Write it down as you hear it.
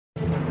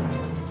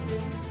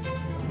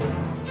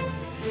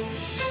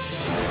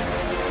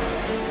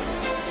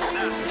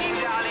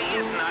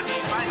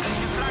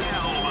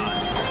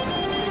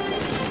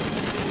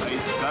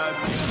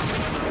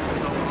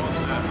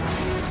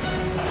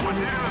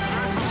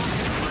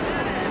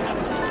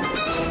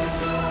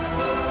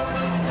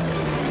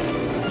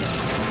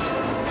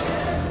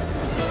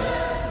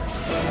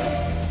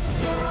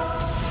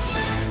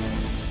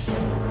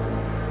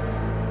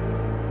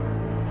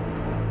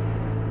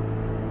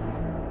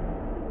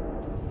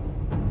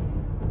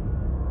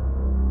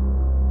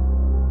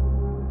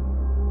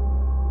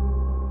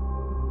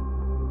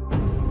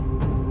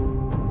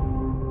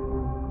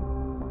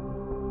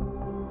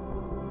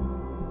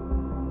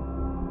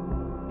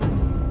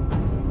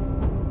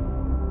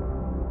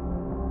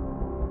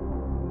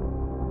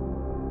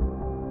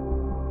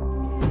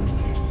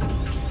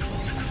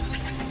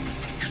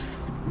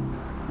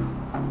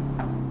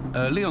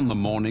Early on the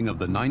morning of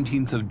the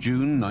 19th of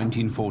June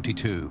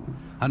 1942,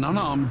 an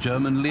unarmed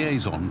German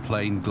liaison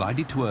plane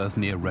glided to Earth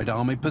near Red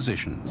Army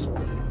positions.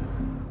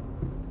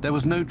 There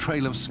was no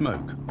trail of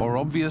smoke or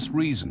obvious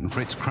reason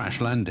for its crash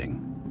landing.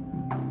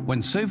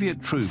 When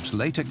Soviet troops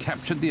later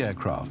captured the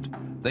aircraft,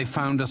 they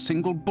found a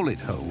single bullet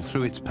hole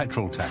through its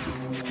petrol tank.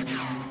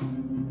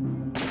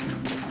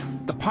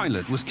 The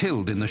pilot was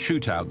killed in the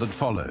shootout that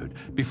followed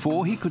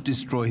before he could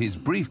destroy his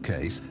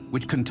briefcase,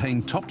 which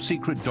contained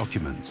top-secret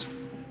documents.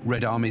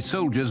 Red Army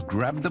soldiers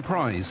grabbed the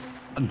prize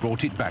and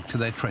brought it back to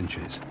their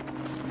trenches.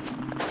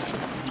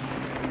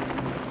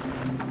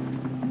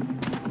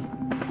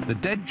 The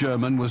dead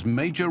German was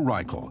Major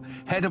Reichel,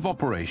 head of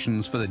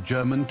operations for the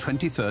German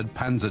 23rd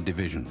Panzer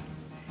Division.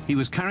 He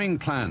was carrying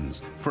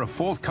plans for a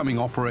forthcoming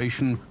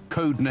operation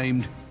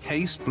codenamed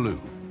Case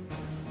Blue.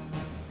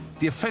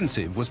 The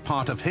offensive was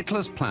part of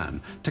Hitler's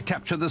plan to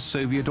capture the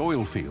Soviet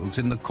oil fields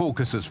in the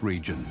Caucasus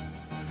region.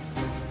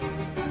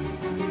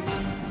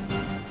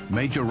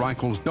 Major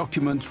Reichel's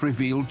documents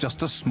revealed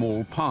just a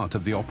small part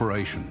of the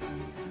operation,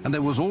 and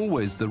there was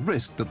always the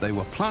risk that they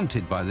were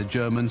planted by the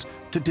Germans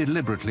to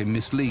deliberately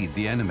mislead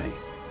the enemy.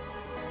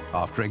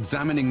 After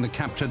examining the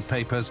captured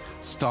papers,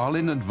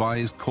 Stalin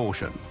advised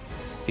caution.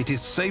 It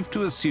is safe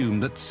to assume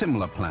that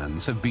similar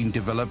plans have been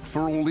developed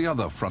for all the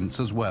other fronts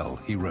as well,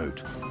 he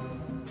wrote.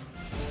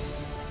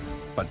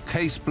 But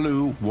Case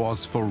Blue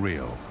was for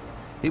real.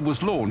 It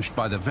was launched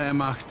by the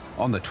Wehrmacht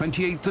on the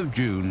 28th of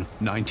June,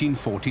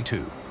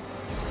 1942.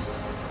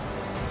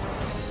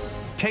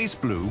 Case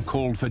Blue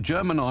called for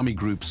German Army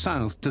Group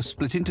South to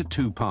split into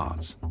two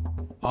parts.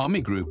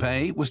 Army Group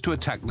A was to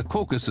attack the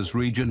Caucasus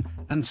region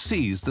and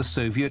seize the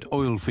Soviet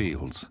oil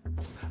fields.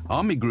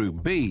 Army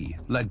Group B,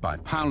 led by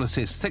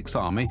Paulus's Sixth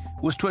Army,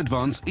 was to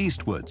advance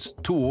eastwards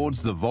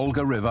towards the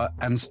Volga River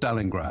and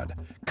Stalingrad,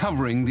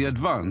 covering the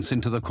advance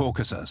into the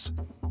Caucasus.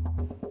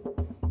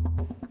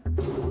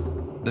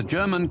 The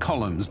German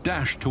columns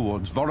dashed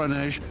towards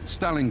Voronezh,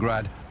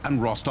 Stalingrad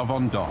and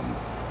Rostov-on-Don.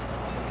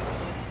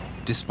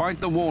 Despite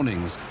the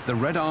warnings, the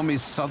Red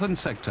Army's southern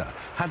sector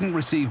hadn't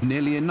received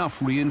nearly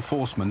enough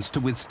reinforcements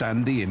to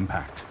withstand the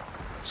impact.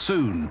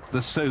 Soon,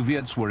 the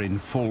Soviets were in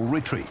full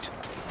retreat.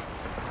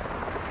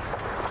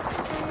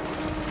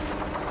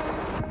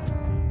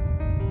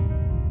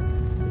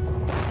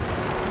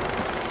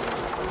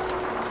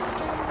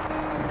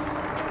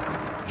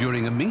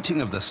 During a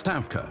meeting of the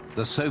Stavka,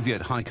 the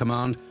Soviet High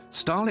Command,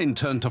 Stalin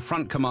turned to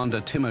Front Commander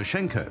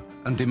Timoshenko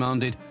and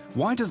demanded,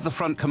 "Why does the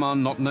Front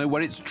Command not know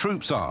where its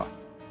troops are?"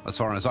 As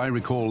far as I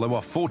recall, there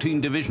were 14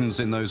 divisions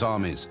in those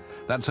armies.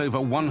 That's over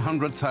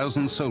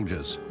 100,000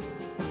 soldiers.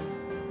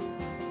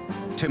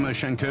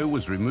 Timoshenko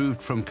was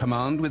removed from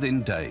command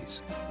within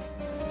days.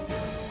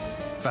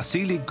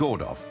 Vasily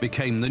Gordov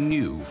became the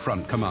new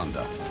front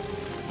commander.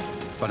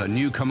 But a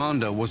new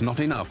commander was not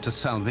enough to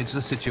salvage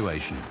the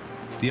situation.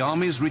 The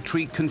army's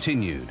retreat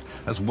continued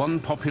as one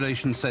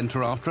population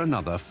center after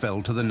another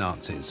fell to the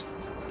Nazis.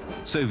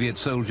 Soviet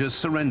soldiers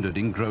surrendered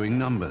in growing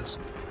numbers.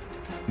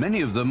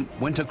 Many of them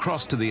went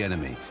across to the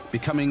enemy,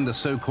 becoming the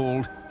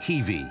so-called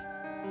Hiwi.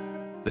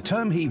 The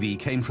term Hiwi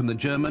came from the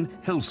German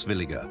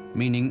Hilfswilliger,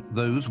 meaning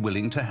those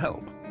willing to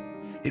help.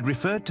 It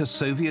referred to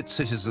Soviet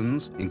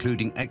citizens,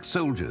 including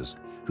ex-soldiers,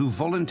 who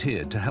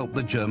volunteered to help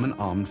the German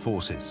armed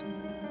forces.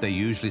 They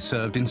usually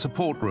served in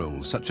support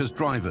roles such as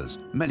drivers,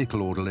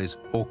 medical orderlies,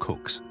 or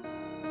cooks.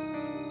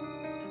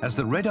 As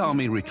the Red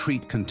Army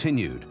retreat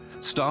continued,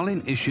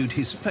 Stalin issued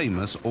his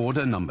famous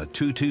Order Number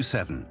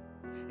 227.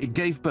 It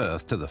gave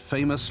birth to the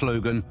famous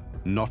slogan,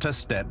 "Not a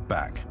step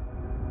back."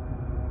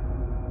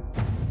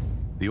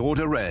 The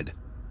order read,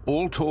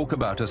 "All talk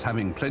about us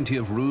having plenty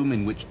of room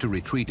in which to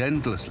retreat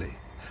endlessly,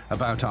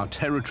 about our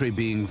territory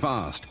being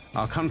vast,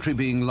 our country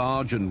being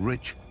large and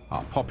rich,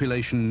 our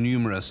population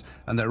numerous,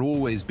 and there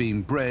always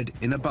being bread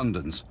in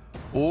abundance.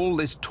 All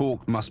this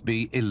talk must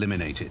be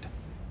eliminated.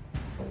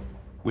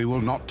 We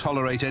will not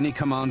tolerate any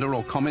commander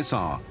or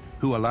commissar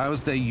who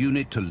allows their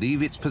unit to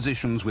leave its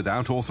positions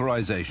without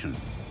authorization.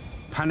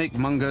 Panic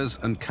mongers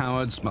and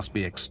cowards must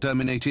be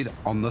exterminated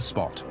on the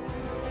spot."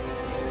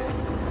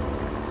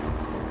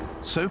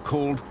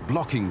 So-called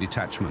blocking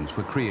detachments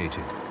were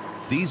created.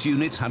 These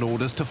units had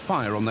orders to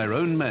fire on their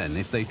own men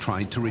if they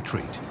tried to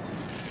retreat.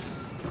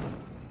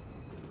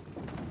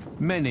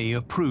 Many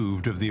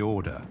approved of the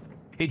order.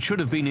 "It should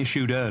have been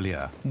issued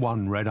earlier,"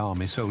 one Red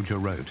Army soldier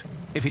wrote.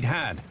 "If it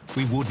had,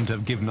 we wouldn't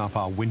have given up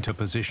our winter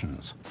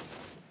positions."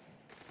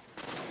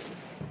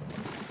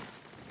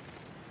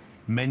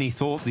 Many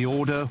thought the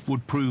order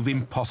would prove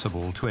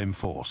impossible to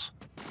enforce.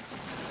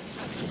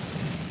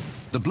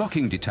 The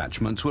blocking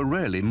detachments were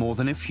rarely more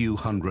than a few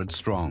hundred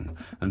strong,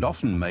 and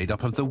often made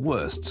up of the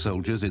worst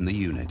soldiers in the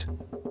unit.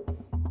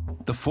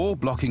 The 4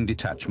 blocking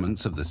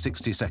detachments of the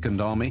 62nd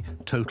Army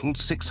totaled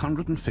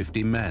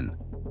 650 men.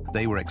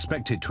 They were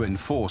expected to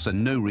enforce a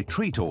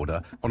no-retreat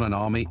order on an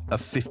army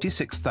of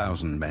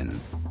 56,000 men.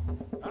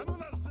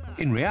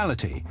 In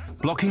reality,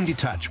 blocking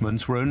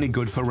detachments were only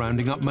good for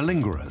rounding up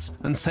malingerers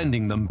and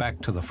sending them back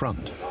to the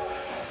front.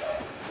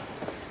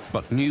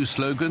 But new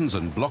slogans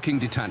and blocking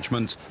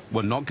detachments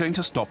were not going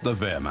to stop the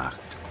Wehrmacht.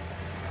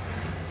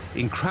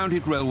 In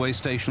crowded railway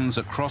stations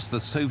across the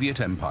Soviet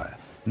Empire,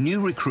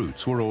 new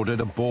recruits were ordered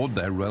aboard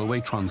their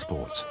railway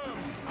transports.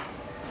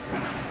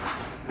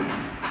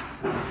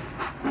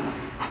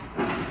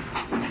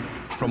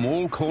 From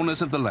all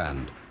corners of the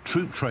land,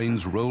 troop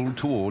trains rolled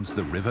towards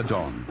the River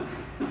Don.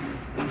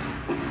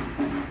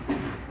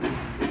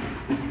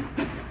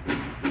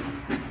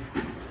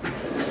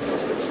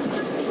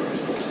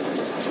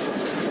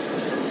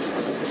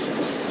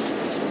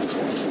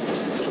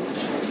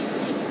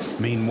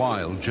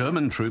 Meanwhile,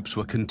 German troops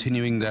were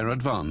continuing their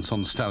advance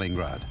on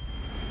Stalingrad.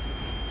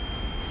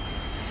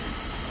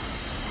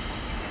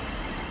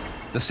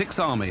 The Sixth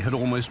Army had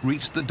almost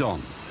reached the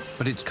Don,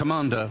 but its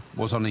commander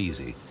was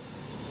uneasy.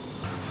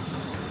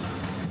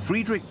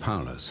 Friedrich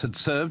Paulus had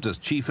served as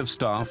Chief of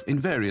Staff in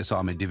various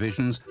army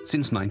divisions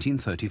since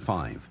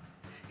 1935.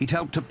 He'd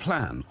helped to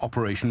plan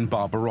Operation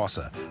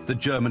Barbarossa, the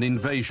German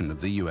invasion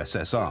of the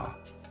USSR.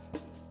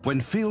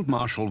 When Field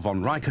Marshal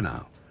von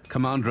Reichenau,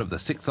 commander of the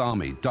Sixth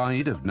Army,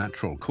 died of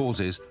natural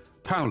causes,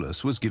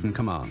 Paulus was given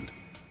command.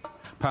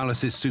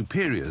 Paulus's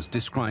superiors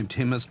described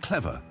him as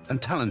clever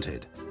and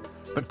talented,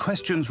 but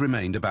questions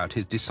remained about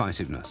his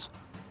decisiveness.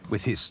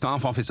 With his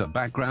staff officer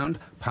background,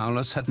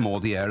 Paulus had more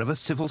the air of a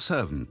civil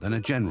servant than a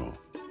general.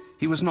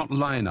 He was not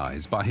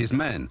lionized by his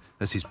men,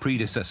 as his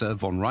predecessor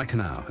von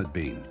Reichenau had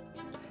been.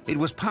 It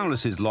was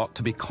Paulus's lot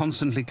to be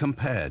constantly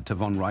compared to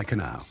von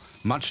Reichenau,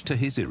 much to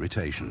his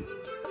irritation.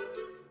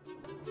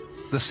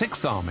 The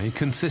Sixth Army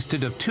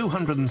consisted of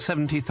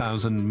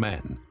 270,000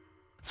 men,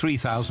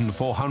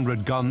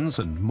 3,400 guns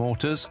and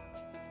mortars,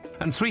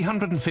 and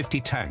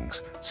 350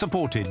 tanks,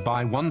 supported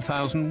by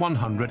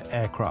 1,100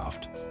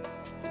 aircraft.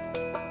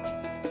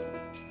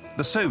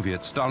 The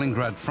Soviet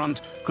Stalingrad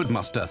front could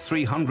muster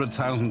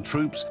 300,000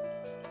 troops,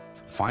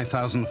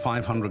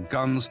 5,500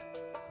 guns,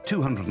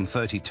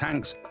 230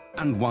 tanks,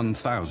 and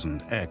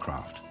 1,000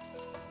 aircraft.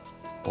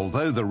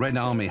 Although the Red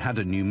Army had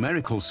a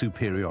numerical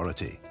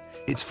superiority,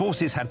 its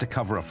forces had to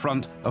cover a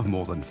front of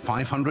more than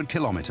 500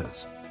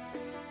 kilometers.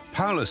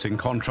 Paulus, in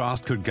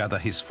contrast, could gather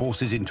his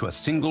forces into a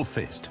single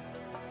fist,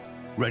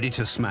 ready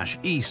to smash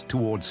east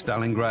towards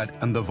Stalingrad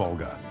and the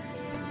Volga.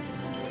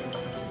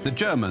 The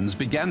Germans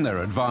began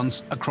their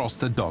advance across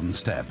the Don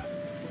steppe.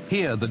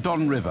 Here, the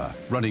Don River,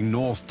 running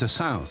north to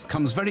south,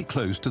 comes very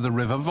close to the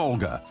River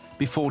Volga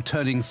before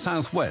turning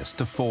southwest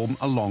to form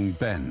a long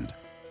bend.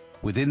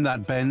 Within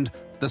that bend,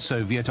 the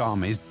Soviet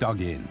armies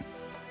dug in.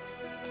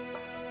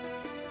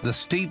 The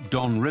steep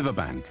Don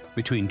riverbank,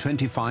 between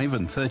 25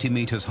 and 30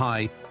 meters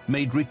high,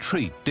 made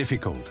retreat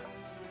difficult.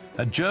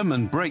 A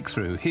German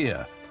breakthrough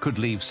here could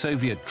leave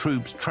Soviet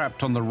troops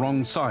trapped on the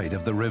wrong side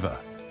of the river.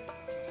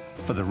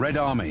 For the Red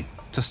Army,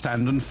 to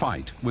stand and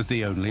fight was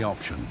the only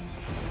option.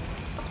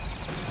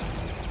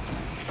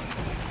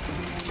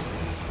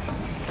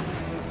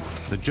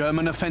 The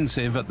German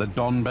offensive at the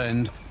Don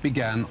Bend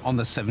began on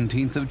the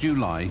 17th of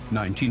July,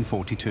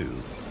 1942.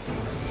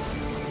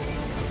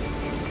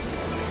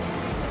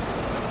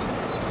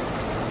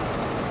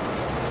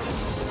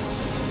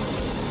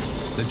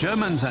 The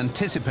Germans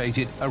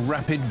anticipated a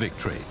rapid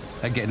victory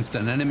against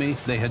an enemy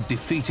they had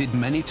defeated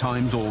many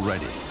times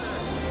already.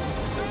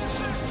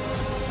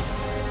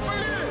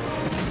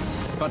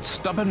 But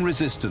stubborn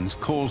resistance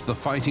caused the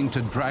fighting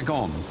to drag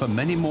on for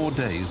many more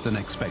days than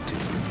expected.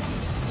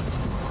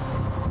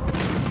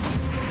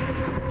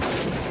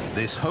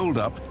 This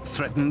hold-up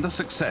threatened the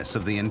success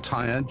of the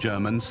entire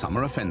German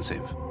summer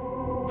offensive.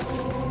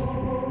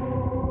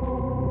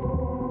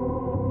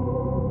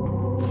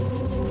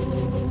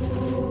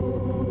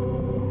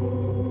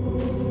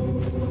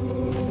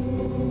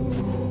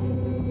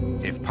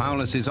 If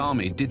Paulus's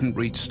army didn't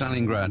reach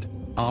Stalingrad,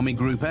 Army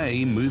Group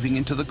A, moving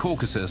into the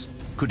Caucasus,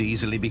 could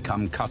easily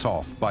become cut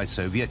off by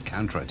Soviet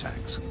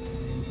counterattacks.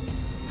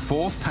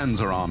 4th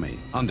Panzer Army,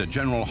 under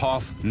General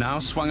Hoth, now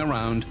swung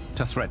around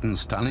to threaten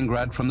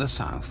Stalingrad from the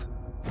south.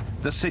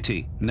 The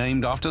city,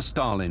 named after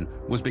Stalin,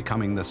 was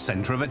becoming the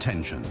center of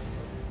attention.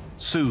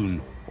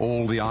 Soon,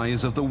 all the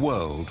eyes of the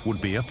world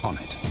would be upon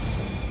it.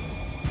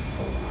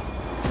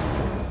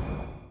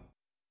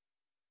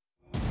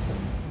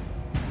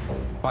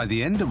 By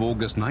the end of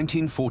August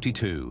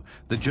 1942,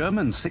 the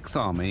German Sixth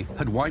Army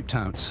had wiped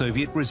out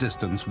Soviet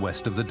resistance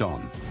west of the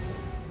Don.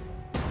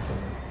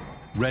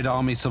 Red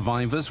Army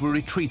survivors were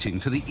retreating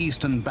to the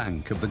eastern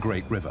bank of the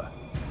Great River.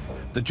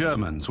 The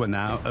Germans were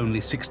now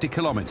only 60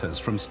 kilometers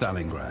from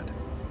Stalingrad.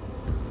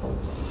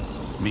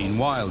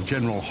 Meanwhile,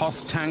 General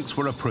Hoth's tanks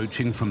were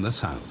approaching from the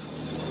south.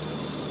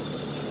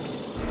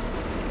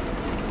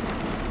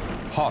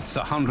 Hoth's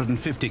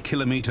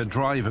 150-kilometer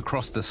drive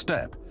across the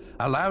steppe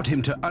allowed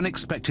him to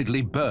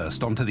unexpectedly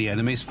burst onto the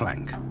enemy's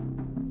flank.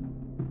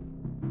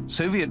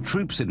 Soviet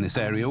troops in this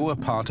area were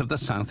part of the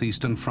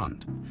Southeastern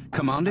Front,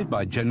 commanded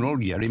by General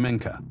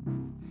Yeremenko.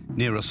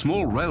 Near a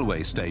small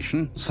railway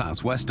station,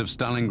 southwest of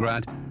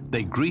Stalingrad,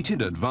 they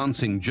greeted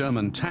advancing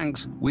German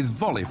tanks with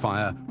volley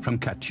fire from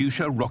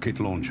Katyusha rocket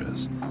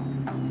launchers.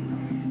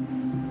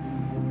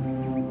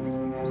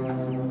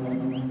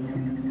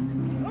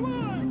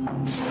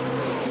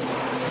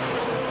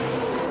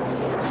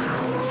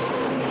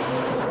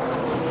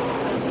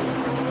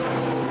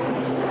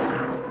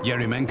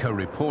 Yeremenko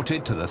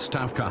reported to the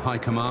Stavka High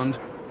Command.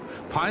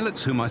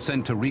 Pilots whom I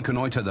sent to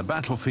reconnoiter the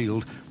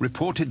battlefield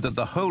reported that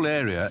the whole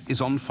area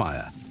is on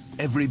fire.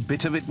 Every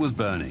bit of it was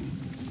burning.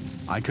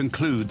 I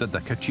conclude that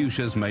the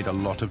Katyushas made a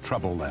lot of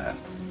trouble there.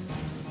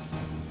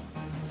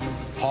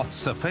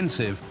 Hoth's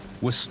offensive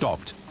was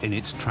stopped in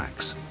its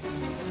tracks.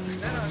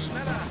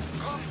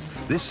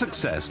 This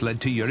success led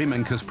to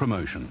Yeremenko's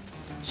promotion.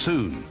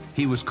 Soon,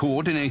 he was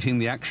coordinating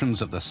the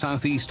actions of the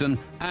southeastern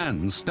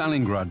and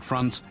Stalingrad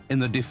fronts in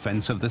the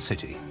defense of the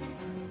city.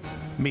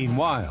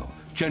 Meanwhile,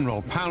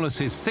 General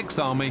Paulus's Sixth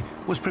Army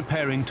was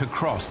preparing to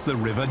cross the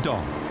River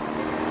Don.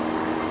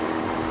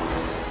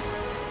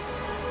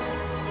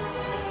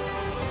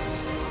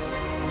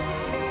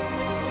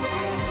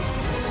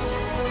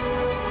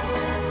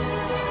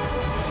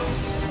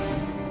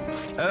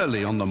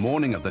 Early on the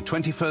morning of the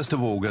 21st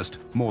of August,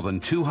 more than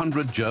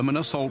 200 German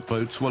assault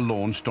boats were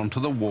launched onto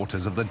the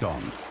waters of the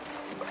Don.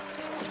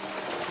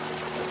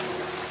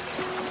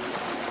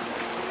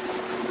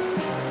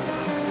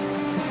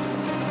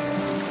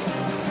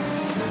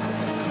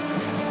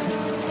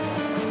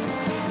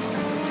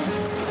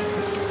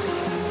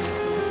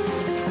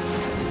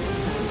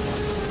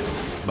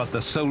 But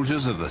the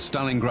soldiers of the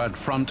Stalingrad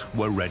front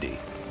were ready.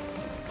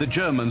 The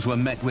Germans were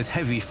met with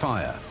heavy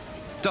fire.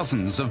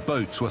 Dozens of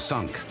boats were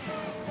sunk.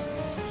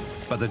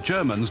 But the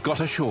Germans got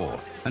ashore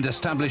and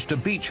established a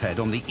beachhead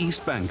on the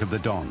east bank of the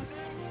Don.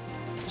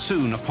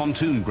 Soon a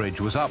pontoon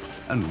bridge was up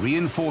and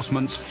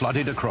reinforcements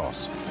flooded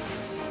across.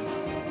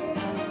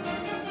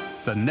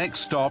 The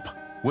next stop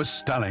was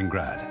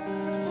Stalingrad.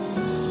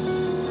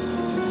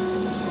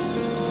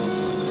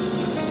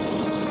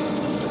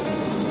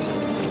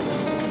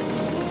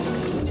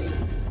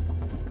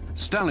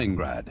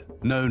 Stalingrad,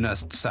 known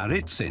as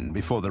Tsaritsyn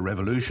before the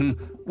revolution,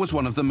 was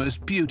one of the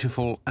most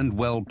beautiful and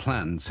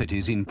well-planned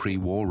cities in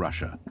pre-war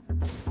Russia.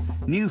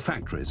 New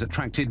factories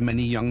attracted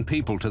many young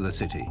people to the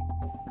city.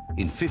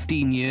 In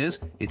 15 years,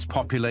 its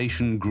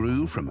population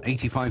grew from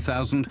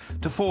 85,000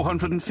 to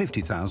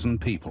 450,000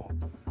 people.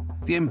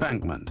 The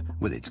embankment,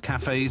 with its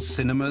cafes,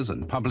 cinemas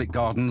and public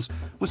gardens,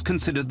 was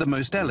considered the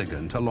most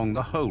elegant along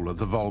the whole of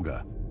the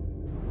Volga.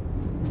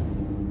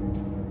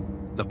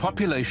 The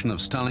population of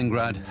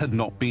Stalingrad had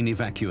not been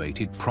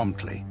evacuated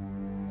promptly.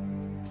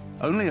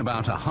 Only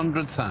about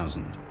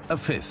 100,000, a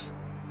fifth,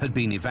 had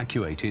been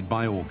evacuated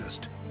by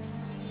August.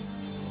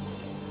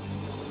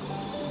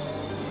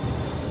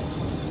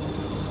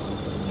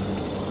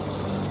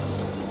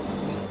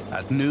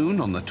 At noon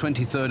on the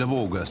 23rd of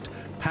August,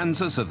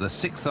 panzers of the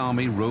Sixth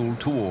Army rolled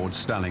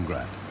towards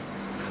Stalingrad.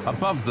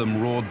 Above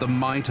them roared the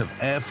might of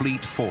Air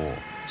Fleet 4,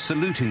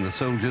 saluting the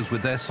soldiers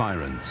with their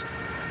sirens.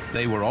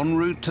 They were en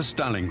route to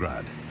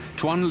Stalingrad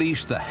to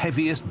unleash the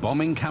heaviest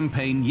bombing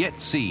campaign yet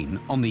seen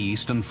on the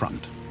Eastern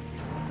Front.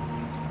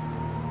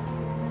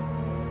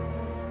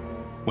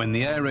 When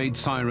the air raid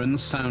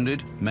sirens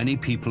sounded, many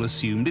people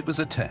assumed it was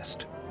a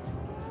test.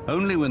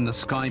 Only when the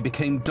sky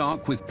became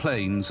dark with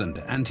planes and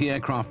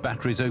anti-aircraft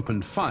batteries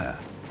opened fire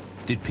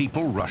did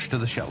people rush to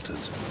the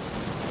shelters.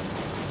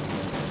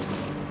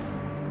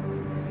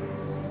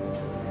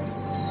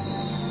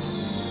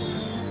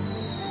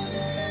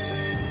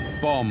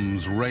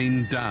 Bombs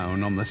rained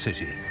down on the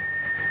city.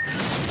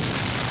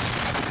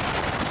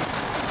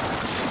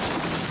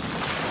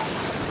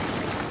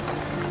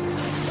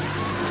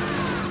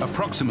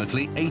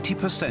 Approximately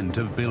 80%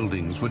 of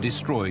buildings were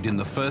destroyed in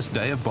the first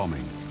day of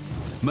bombing.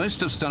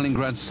 Most of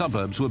Stalingrad's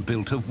suburbs were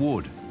built of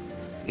wood.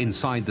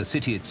 Inside the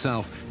city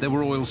itself, there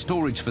were oil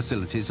storage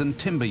facilities and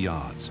timber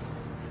yards.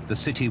 The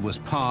city was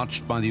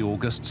parched by the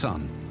August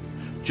sun.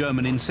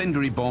 German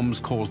incendiary bombs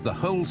caused the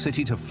whole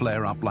city to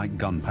flare up like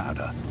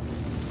gunpowder.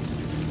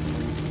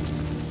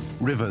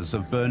 Rivers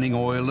of burning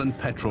oil and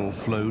petrol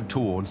flowed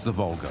towards the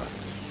Volga.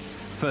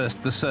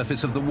 First the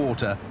surface of the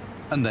water,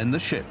 and then the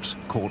ships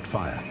caught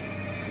fire.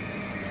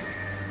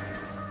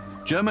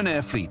 German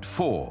Air Fleet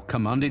 4,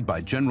 commanded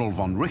by General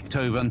von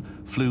Richthofen,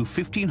 flew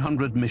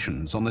 1,500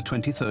 missions on the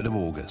 23rd of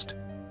August.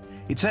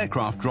 Its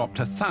aircraft dropped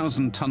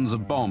 1,000 tons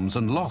of bombs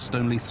and lost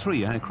only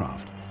 3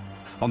 aircraft.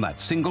 On that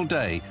single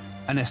day,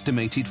 an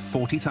estimated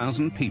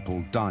 40,000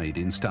 people died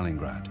in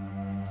Stalingrad.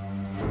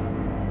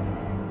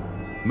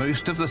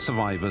 Most of the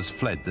survivors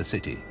fled the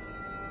city,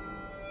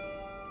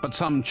 but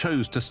some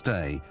chose to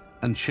stay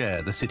and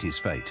share the city's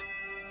fate.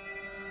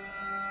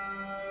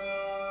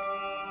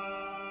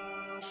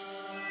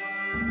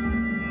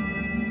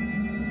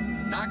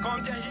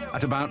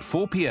 At about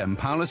 4 p.m.,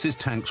 Paulus's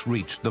tanks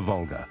reached the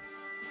Volga.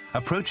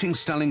 Approaching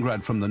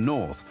Stalingrad from the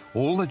north,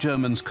 all the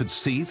Germans could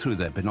see through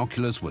their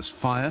binoculars was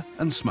fire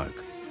and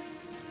smoke.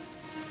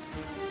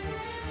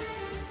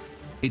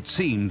 It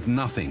seemed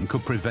nothing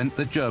could prevent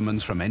the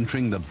Germans from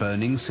entering the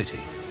burning city.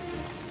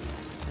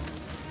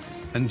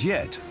 And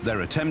yet,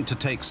 their attempt to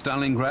take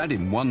Stalingrad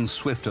in one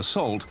swift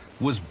assault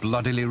was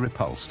bloodily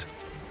repulsed.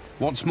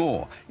 What's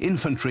more,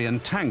 infantry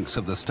and tanks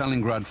of the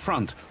Stalingrad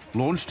front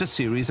launched a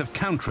series of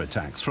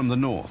counterattacks from the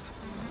north.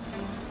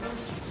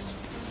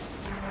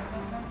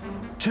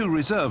 2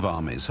 reserve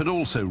armies had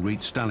also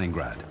reached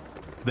Stalingrad.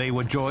 They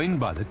were joined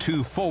by the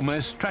two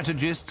foremost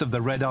strategists of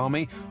the Red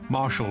Army,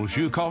 Marshal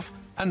Zhukov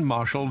and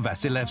Marshal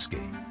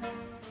Vasilevsky.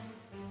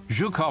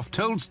 Zhukov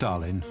told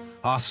Stalin,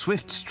 "Our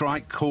swift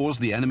strike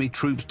caused the enemy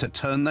troops to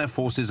turn their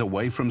forces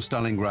away from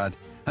Stalingrad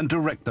and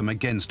direct them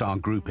against our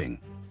grouping.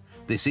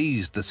 This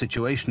eased the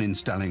situation in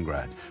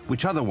Stalingrad,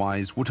 which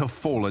otherwise would have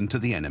fallen to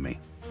the enemy."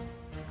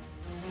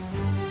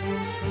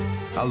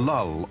 A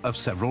lull of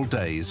several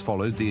days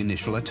followed the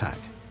initial attack.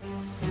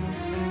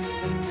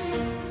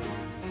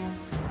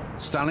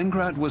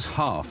 Stalingrad was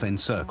half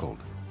encircled.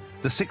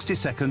 The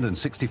 62nd and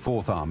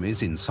 64th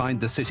Armies inside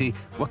the city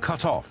were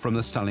cut off from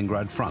the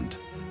Stalingrad front.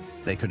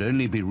 They could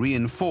only be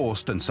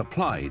reinforced and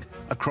supplied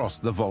across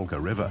the Volga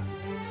River.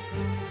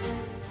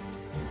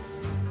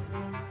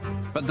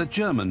 But the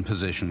German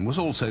position was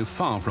also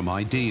far from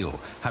ideal,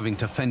 having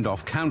to fend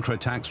off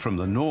counterattacks from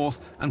the north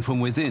and from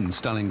within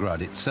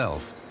Stalingrad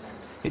itself.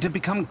 It had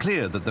become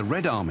clear that the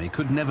Red Army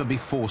could never be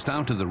forced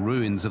out of the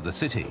ruins of the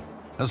city,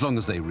 as long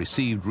as they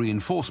received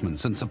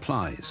reinforcements and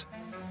supplies.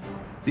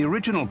 The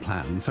original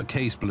plan for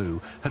Case Blue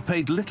had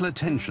paid little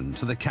attention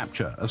to the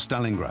capture of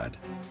Stalingrad.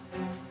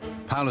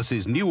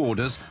 Paulus's new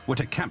orders were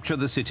to capture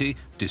the city,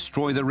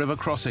 destroy the river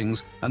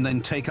crossings, and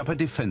then take up a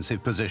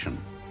defensive position.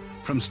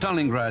 From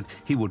Stalingrad,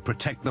 he would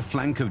protect the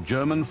flank of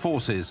German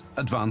forces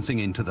advancing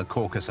into the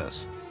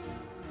Caucasus.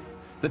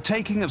 The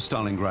taking of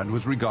Stalingrad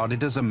was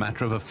regarded as a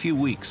matter of a few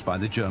weeks by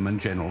the German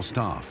General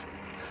Staff.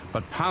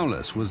 But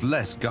Paulus was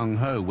less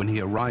gung-ho when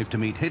he arrived to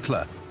meet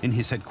Hitler in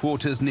his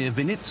headquarters near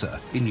Vinnytsia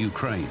in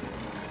Ukraine.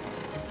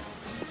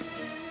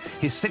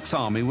 His Sixth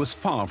Army was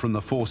far from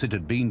the force it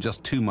had been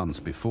just 2 months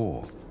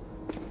before.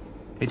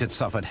 It had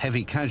suffered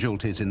heavy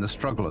casualties in the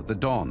struggle at the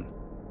Don.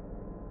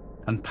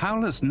 And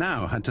Paulus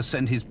now had to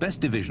send his best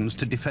divisions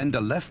to defend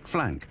a left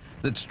flank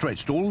that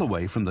stretched all the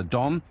way from the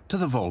Don to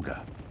the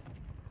Volga.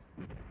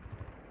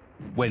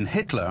 When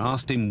Hitler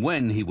asked him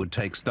when he would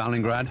take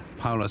Stalingrad,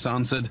 Paulus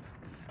answered,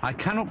 "I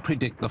cannot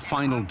predict the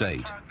final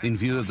date in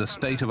view of the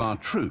state of our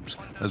troops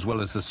as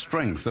well as the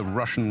strength of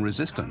Russian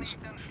resistance.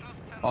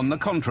 On the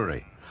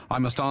contrary, I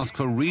must ask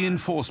for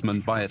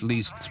reinforcement by at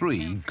least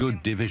 3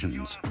 good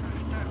divisions."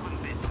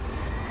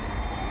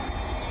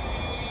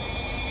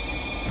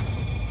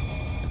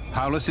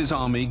 Paulus's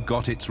army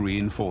got its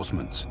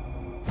reinforcements.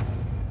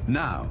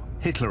 Now,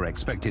 Hitler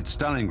expected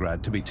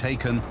Stalingrad to be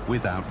taken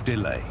without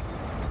delay.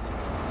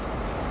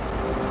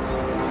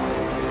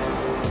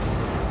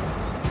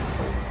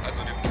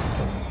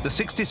 The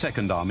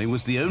 62nd Army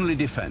was the only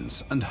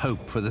defense and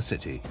hope for the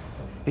city.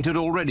 It had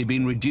already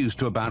been reduced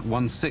to about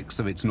 1/6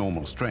 of its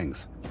normal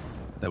strength.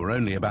 There were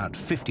only about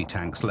 50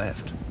 tanks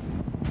left.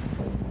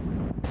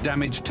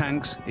 Damaged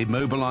tanks,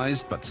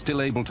 immobilized but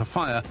still able to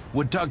fire,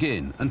 were dug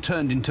in and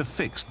turned into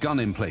fixed gun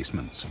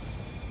emplacements.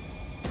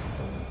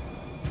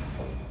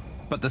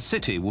 But the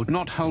city would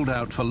not hold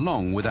out for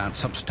long without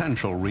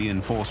substantial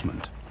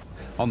reinforcement.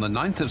 On the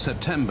 9th of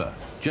September,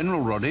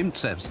 General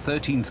Rodimtsev's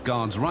 13th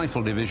Guards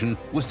Rifle Division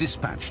was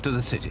dispatched to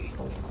the city.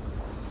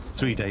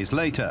 3 days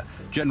later,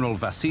 General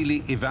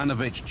Vasily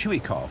Ivanovich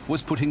Chuikov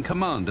was put in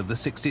command of the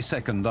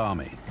 62nd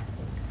Army.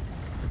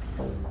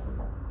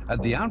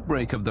 At the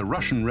outbreak of the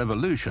Russian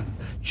Revolution,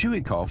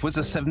 Chuikov was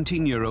a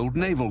 17-year-old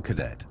naval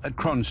cadet at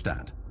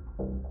Kronstadt.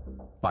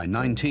 By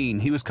 19,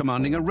 he was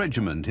commanding a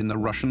regiment in the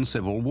Russian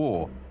Civil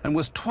War and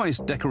was twice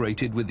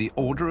decorated with the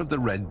Order of the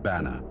Red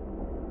Banner.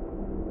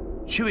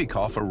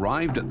 Chuikov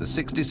arrived at the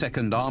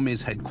 62nd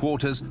Army's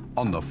headquarters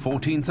on the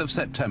 14th of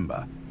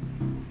September.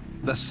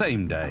 The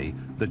same day,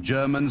 the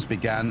Germans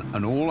began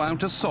an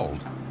all-out assault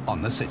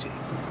on the city.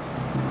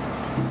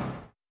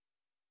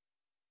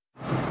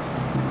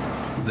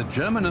 The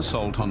German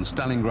assault on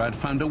Stalingrad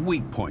found a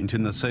weak point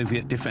in the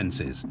Soviet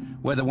defenses,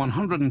 where the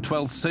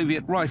 112th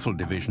Soviet Rifle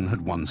Division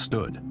had once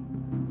stood.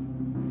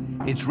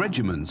 Its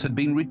regiments had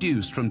been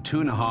reduced from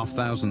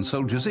 2,500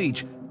 soldiers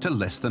each to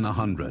less than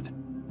 100.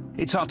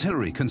 Its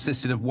artillery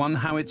consisted of 1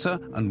 howitzer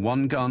and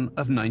 1 gun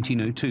of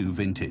 1902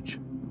 vintage.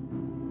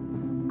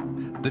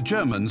 The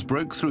Germans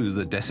broke through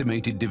the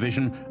decimated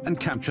division and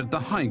captured the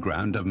high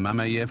ground of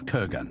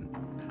Mamayev-Kurgan.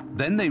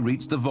 Then they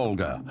reached the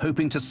Volga,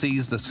 hoping to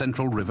seize the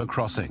central river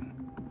crossing.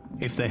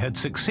 If they had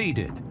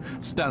succeeded,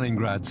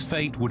 Stalingrad's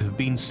fate would have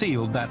been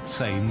sealed that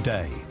same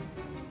day.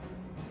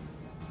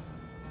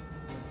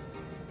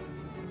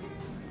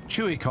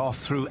 Chuikov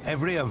threw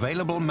every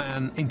available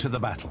man into the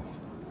battle.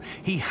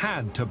 He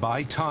had to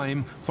buy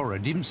time for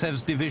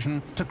Rodimtsev's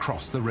division to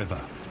cross the river.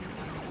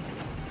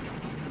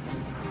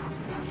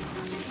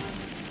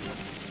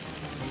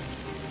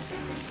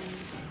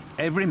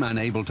 Every man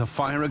able to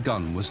fire a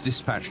gun was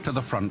dispatched to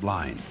the front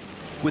line.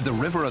 With the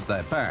river at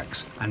their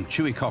backs and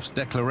Chuikov's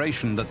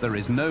declaration that there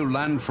is no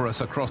land for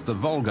us across the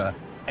Volga,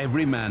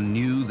 every man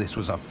knew this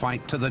was a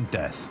fight to the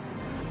death.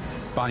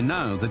 By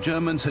now, the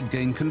Germans had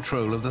gained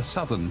control of the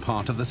southern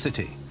part of the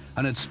city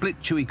and had split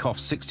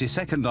Chuikov's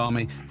 62nd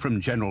Army from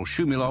General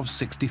Shumilov's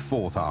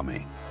 64th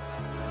Army.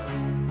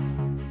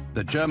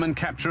 The German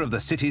capture of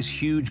the city's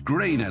huge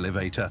grain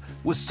elevator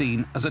was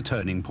seen as a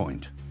turning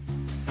point.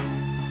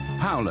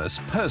 Paulus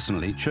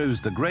personally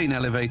chose the grain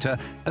elevator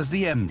as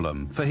the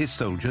emblem for his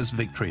soldiers'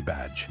 victory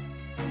badge.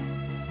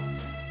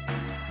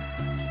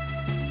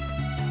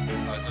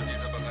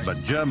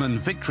 But German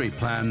victory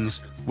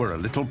plans were a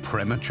little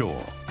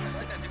premature.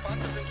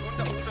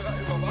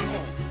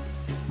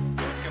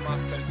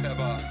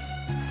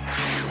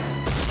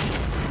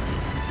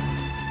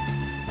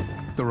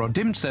 The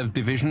Rodimtsev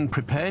division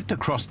prepared to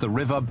cross the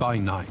river by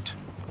night.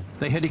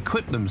 They had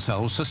equipped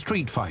themselves for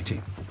street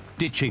fighting,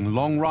 ditching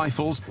long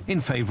rifles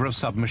in favor of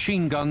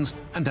submachine guns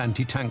and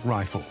anti-tank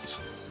rifles.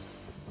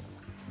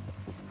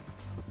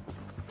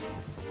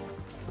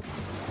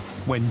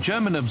 When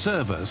German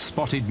observers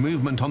spotted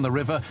movement on the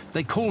river,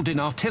 they called in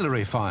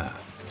artillery fire,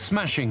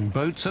 smashing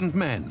boats and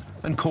men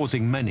and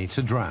causing many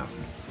to drown.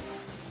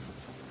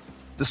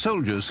 The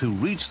soldiers who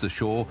reached the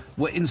shore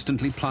were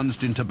instantly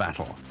plunged into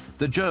battle.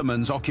 The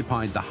Germans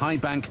occupied the high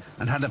bank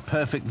and had a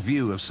perfect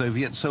view of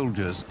Soviet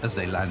soldiers as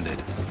they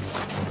landed.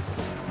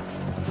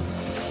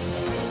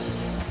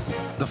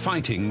 The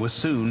fighting was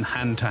soon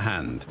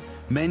hand-to-hand.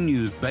 Men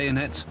used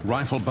bayonets,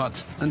 rifle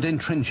butts, and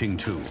entrenching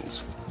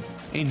tools.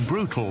 In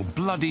brutal,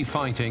 bloody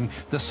fighting,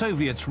 the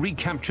Soviets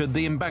recaptured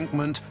the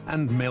embankment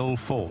and Mill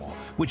 4,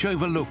 which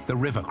overlooked the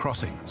river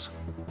crossings.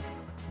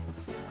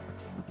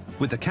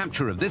 With the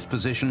capture of this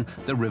position,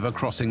 the river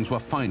crossings were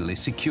finally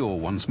secure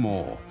once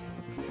more.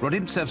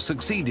 Rodimtsev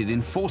succeeded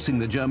in forcing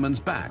the Germans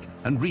back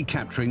and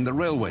recapturing the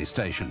railway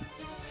station.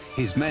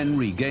 His men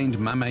regained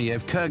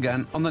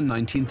Mamayev-Kurgan on the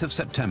 19th of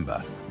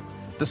September.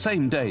 The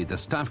same day, the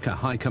Stavka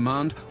High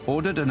Command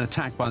ordered an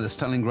attack by the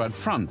Stalingrad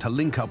front to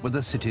link up with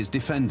the city's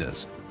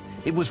defenders.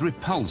 It was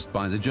repulsed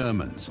by the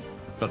Germans,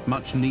 but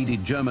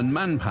much-needed German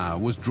manpower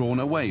was drawn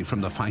away from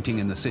the fighting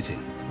in the city.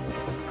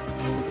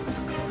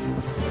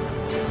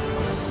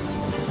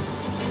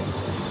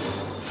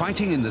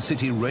 Fighting in the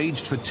city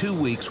raged for 2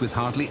 weeks with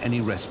hardly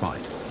any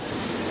respite.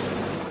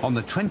 On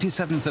the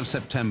 27th of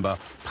September,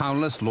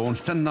 Paulus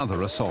launched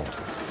another assault.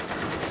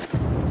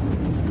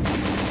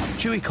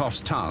 Chuikov's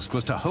task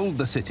was to hold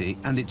the city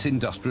and its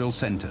industrial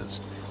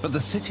centers, but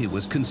the city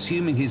was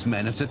consuming his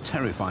men at a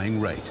terrifying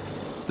rate.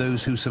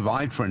 Those who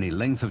survived for any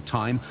length of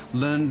time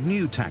learned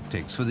new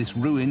tactics for this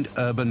ruined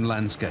urban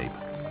landscape.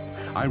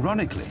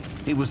 Ironically,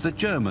 it was the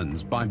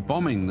Germans, by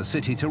bombing the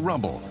city to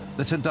rubble,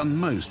 that had done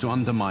most to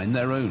undermine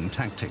their own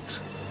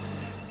tactics.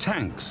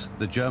 Tanks,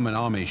 the German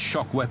army's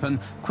shock weapon,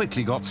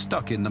 quickly got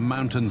stuck in the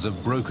mountains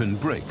of broken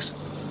bricks,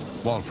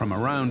 while from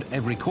around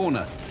every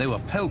corner they were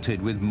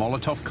pelted with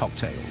Molotov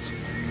cocktails.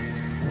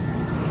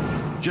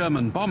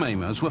 German bomb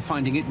aimers were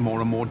finding it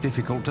more and more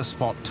difficult to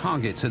spot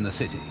targets in the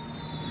city.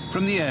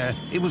 From the air,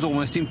 it was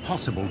almost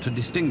impossible to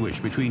distinguish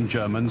between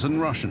Germans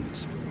and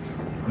Russians.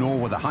 Nor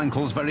were the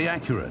Heinkels very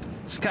accurate,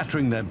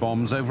 scattering their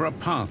bombs over a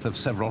path of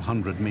several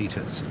hundred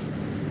meters.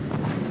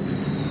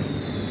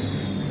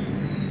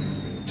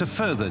 To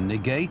further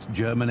negate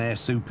German air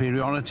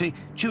superiority,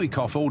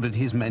 Chuikov ordered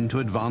his men to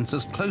advance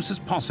as close as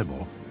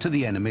possible to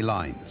the enemy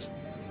lines.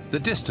 The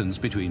distance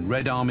between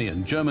Red Army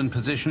and German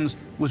positions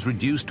was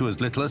reduced to as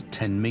little as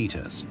 10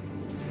 meters.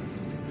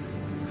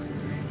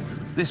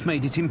 This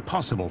made it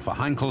impossible for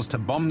Heinkels to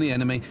bomb the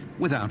enemy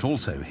without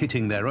also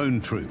hitting their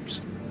own troops.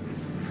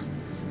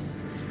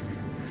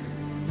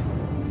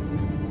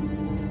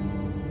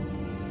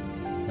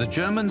 The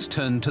Germans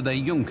turned to their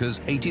Junkers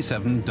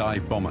 87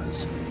 dive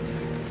bombers.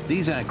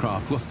 These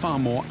aircraft were far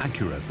more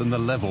accurate than the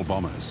level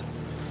bombers.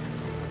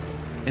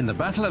 In the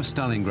Battle of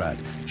Stalingrad,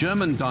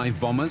 German dive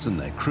bombers and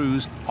their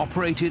crews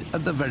operated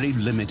at the very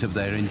limit of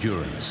their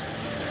endurance.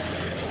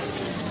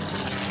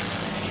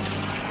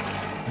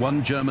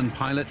 One German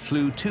pilot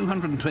flew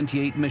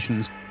 228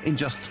 missions in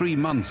just 3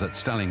 months at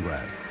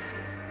Stalingrad,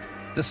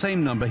 the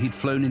same number he'd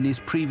flown in his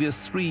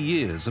previous 3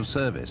 years of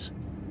service.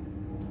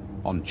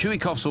 On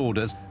Chuikov's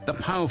orders, the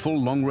powerful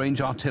long-range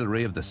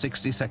artillery of the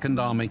 62nd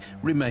Army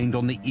remained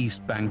on the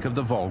east bank of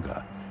the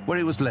Volga, where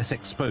it was less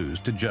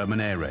exposed to German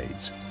air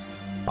raids.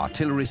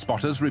 Artillery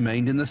spotters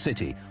remained in the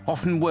city,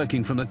 often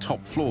working from the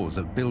top floors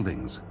of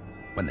buildings.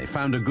 When they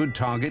found a good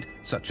target,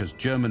 such as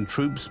German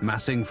troops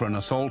massing for an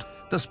assault,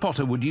 the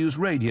spotter would use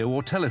radio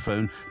or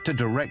telephone to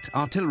direct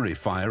artillery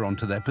fire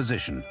onto their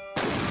position.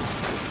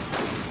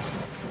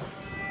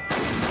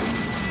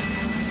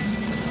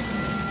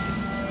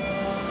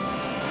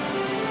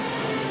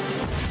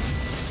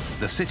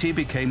 The city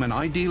became an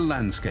ideal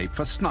landscape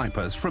for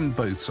snipers from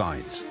both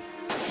sides.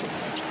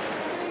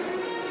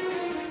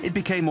 It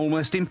became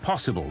almost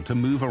impossible to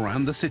move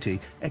around the city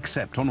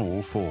except on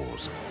all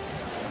fours.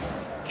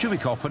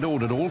 Chuikov had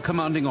ordered all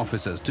commanding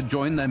officers to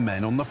join their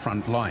men on the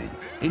front line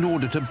in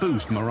order to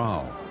boost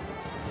morale.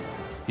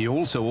 He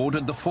also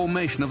ordered the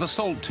formation of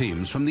assault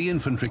teams from the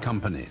infantry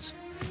companies.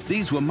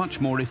 These were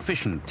much more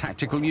efficient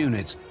tactical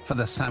units for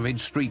the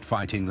savage street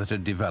fighting that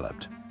had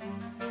developed.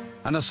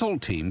 An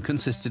assault team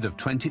consisted of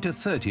 20 to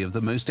 30 of the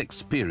most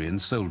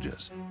experienced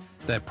soldiers.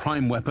 Their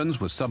prime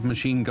weapons were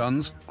submachine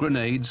guns,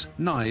 grenades,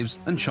 knives,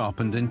 and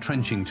sharpened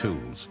entrenching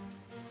tools.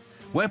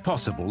 Where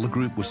possible, the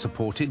group was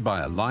supported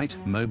by a light,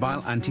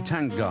 mobile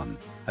anti-tank gun,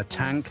 a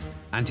tank,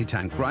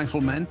 anti-tank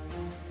riflemen,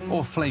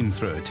 or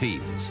flamethrower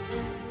teams.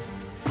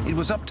 It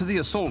was up to the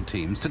assault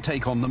teams to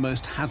take on the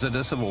most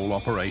hazardous of all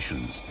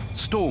operations,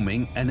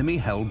 storming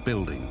enemy-held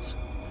buildings.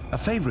 A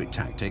favorite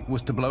tactic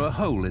was to blow a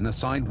hole in a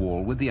side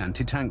wall with the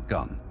anti-tank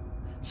gun.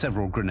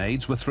 Several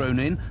grenades were thrown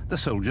in, the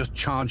soldiers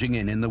charging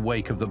in the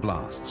wake of the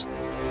blasts.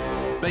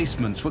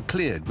 Basements were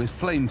cleared with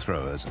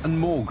flamethrowers and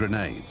more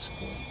grenades.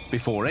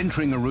 Before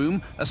entering a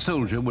room, a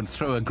soldier would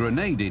throw a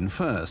grenade in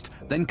first,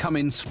 then come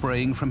in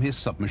spraying from his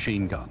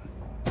submachine gun.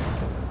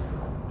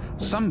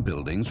 Some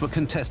buildings were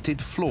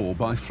contested floor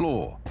by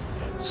floor.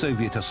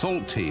 Soviet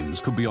assault teams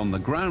could be on the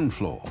ground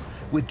floor,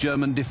 with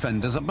German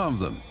defenders above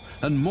them,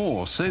 and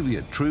more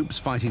Soviet troops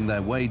fighting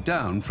their way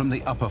down from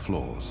the upper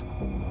floors.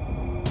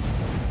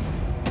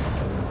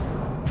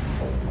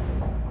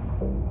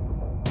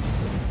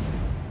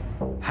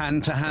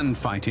 Hand-to-hand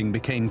fighting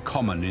became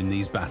common in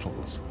these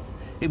battles.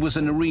 It was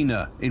an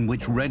arena in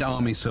which Red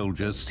Army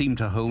soldiers seemed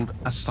to hold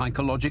a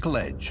psychological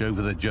edge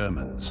over the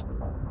Germans.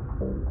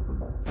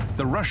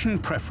 The Russian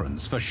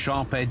preference for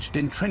sharp-edged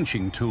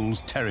entrenching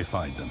tools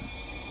terrified them.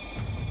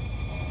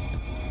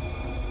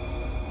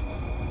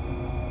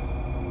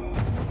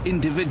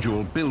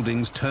 Individual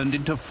buildings turned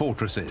into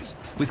fortresses,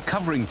 with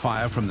covering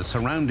fire from the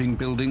surrounding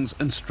buildings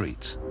and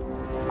streets.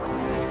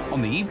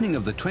 On the evening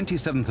of the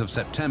 27th of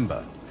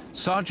September,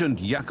 Sergeant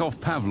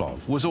Yakov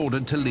Pavlov was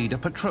ordered to lead a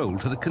patrol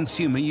to the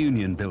Consumer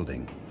Union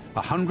building,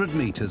 100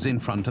 meters in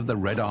front of the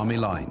Red Army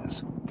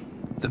lines.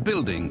 The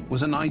building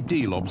was an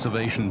ideal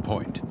observation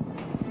point.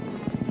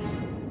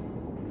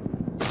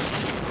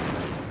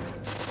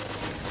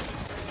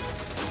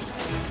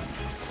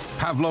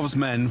 Pavlov's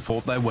men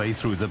fought their way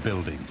through the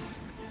building.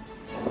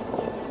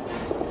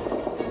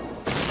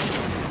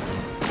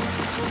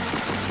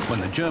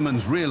 When the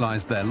Germans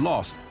realized their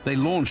loss, they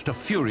launched a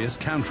furious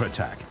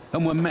counterattack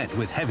and were met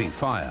with heavy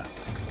fire.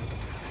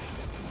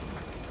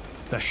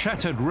 The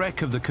shattered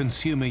wreck of the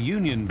Consumer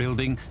Union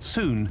building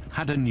soon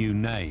had a new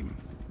name.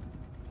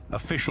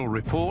 Official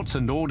reports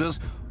and orders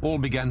all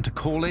began to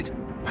call it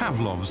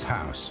Pavlov's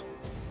house.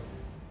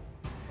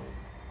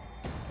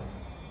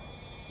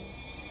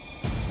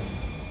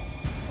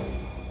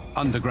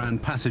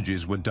 Underground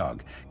passages were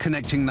dug,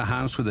 connecting the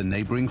house with a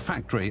neighboring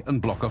factory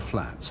and block of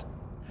flats.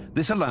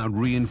 This allowed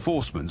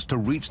reinforcements to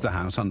reach the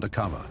house under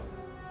cover.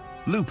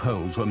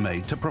 Loopholes were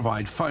made to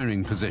provide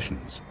firing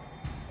positions,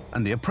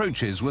 and the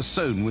approaches were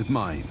sown with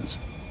mines.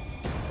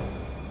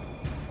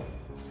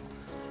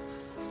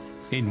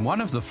 In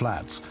one of the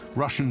flats,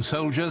 Russian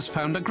soldiers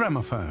found a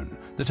gramophone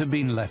that had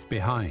been left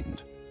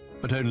behind,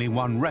 but only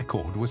one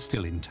record was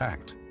still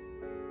intact.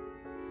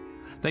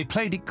 They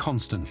played it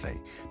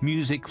constantly,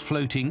 music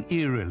floating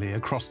eerily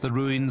across the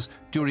ruins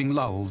during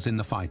lulls in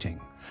the fighting,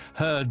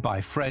 heard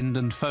by friend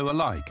and foe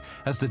alike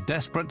as the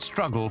desperate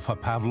struggle for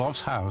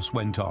Pavlov's house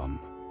went on.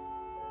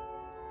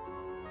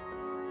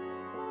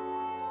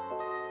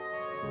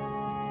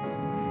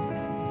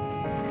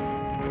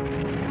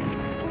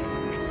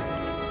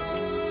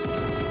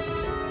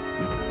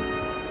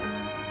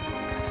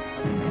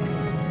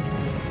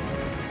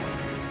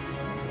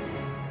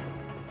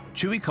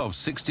 Chuikov's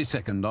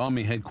 62nd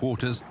Army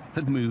headquarters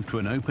had moved to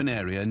an open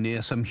area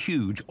near some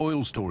huge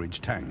oil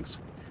storage tanks.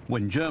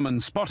 When German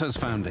spotters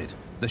found it,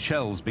 the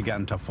shells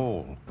began to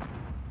fall.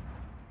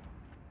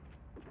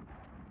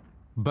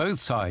 Both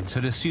sides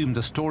had assumed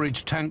the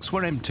storage tanks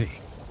were empty.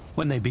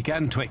 When they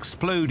began to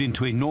explode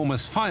into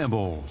enormous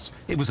fireballs,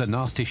 it was a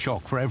nasty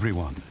shock for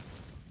everyone.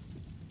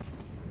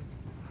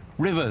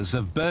 Rivers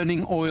of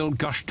burning oil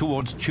gushed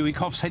towards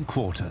Chuikov's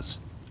headquarters.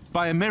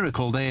 By a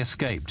miracle they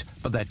escaped,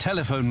 but their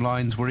telephone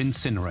lines were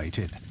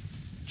incinerated.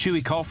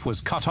 Chuikov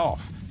was cut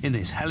off in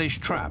this hellish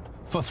trap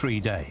for 3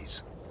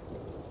 days.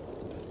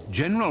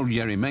 General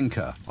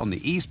Yeremenko on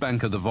the east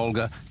bank of the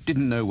Volga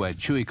didn't know where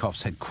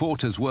Chuikov's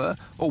headquarters were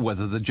or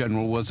whether the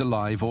general was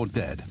alive or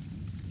dead.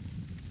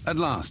 At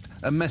last,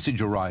 a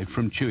message arrived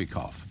from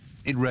Chuikov.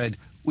 It read,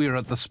 "We are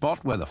at the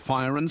spot where the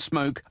fire and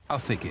smoke are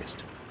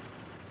thickest."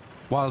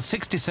 While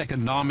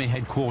 62nd Army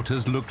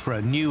headquarters looked for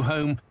a new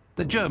home,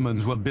 the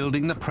Germans were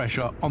building the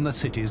pressure on the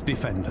city's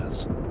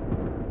defenders.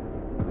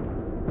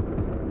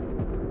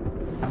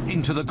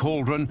 Into the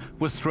cauldron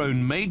was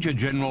thrown Major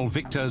General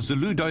Viktor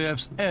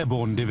Zuludoyev's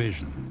airborne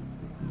division.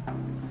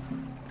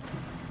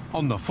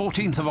 On the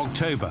 14th of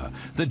October,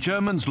 the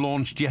Germans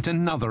launched yet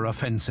another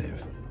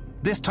offensive.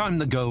 This time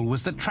the goal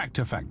was the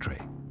tractor factory.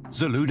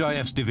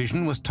 Zuludoyev's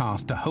division was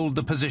tasked to hold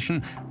the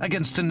position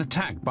against an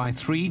attack by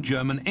 3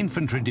 German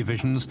infantry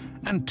divisions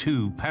and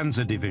 2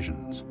 panzer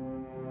divisions.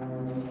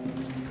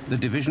 The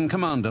division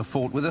commander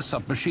fought with a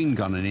submachine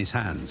gun in his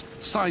hands,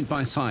 side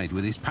by side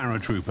with his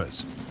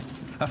paratroopers.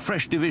 A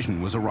fresh division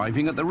was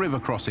arriving at the river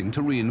crossing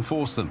to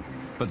reinforce them,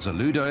 but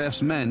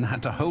Zuludoyev's men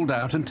had to hold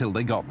out until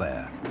they got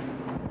there.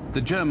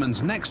 The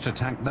Germans next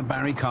attacked the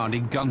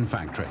barricaded gun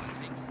factory.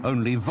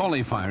 Only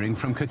volley firing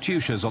from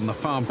Katyushas on the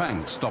far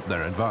bank stopped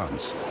their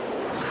advance.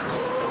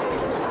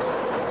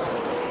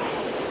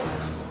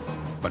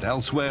 But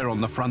elsewhere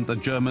on the front, the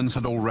Germans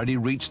had already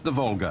reached the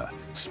Volga,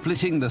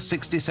 splitting the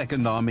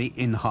 62nd Army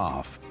in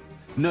half.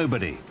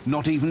 Nobody,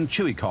 not even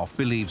Chuikov,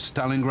 believed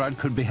Stalingrad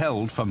could be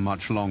held for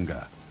much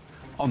longer.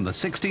 On the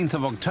 16th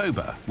of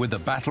October, with the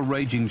battle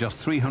raging just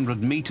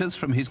 300 meters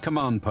from his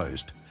command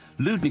post,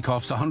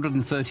 Ludnikov's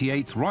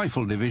 138th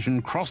Rifle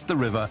Division crossed the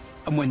river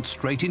and went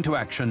straight into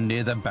action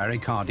near the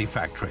Barricadi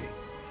factory.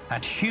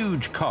 At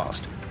huge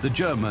cost, the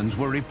Germans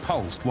were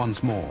repulsed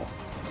once more.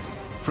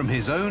 From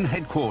his own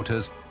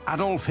headquarters,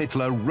 Adolf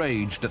Hitler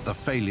raged at the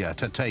failure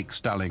to take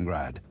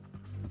Stalingrad.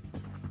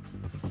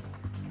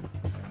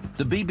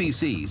 The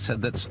BBC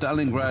said that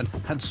Stalingrad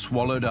had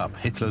swallowed up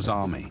Hitler's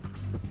army.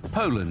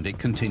 Poland, it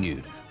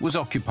continued, was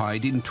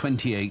occupied in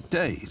 28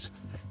 days.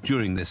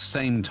 During this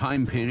same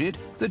time period,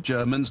 the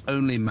Germans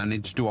only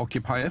managed to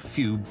occupy a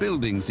few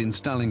buildings in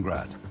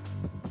Stalingrad.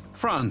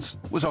 France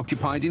was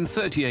occupied in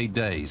 38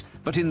 days,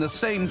 but in the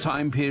same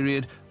time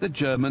period, the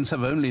Germans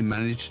have only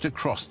managed to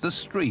cross the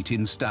street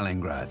in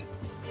Stalingrad.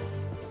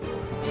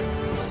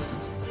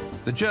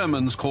 The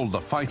Germans called the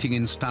fighting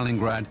in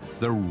Stalingrad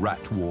the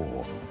Rat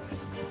War.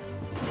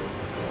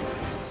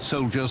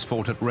 Soldiers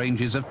fought at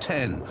ranges of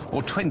 10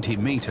 or 20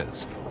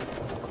 meters.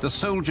 The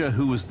soldier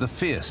who was the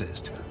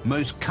fiercest,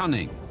 most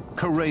cunning,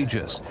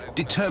 courageous,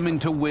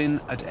 determined to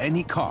win at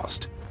any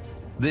cost,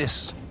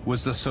 this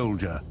was the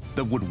soldier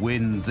that would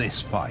win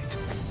this fight.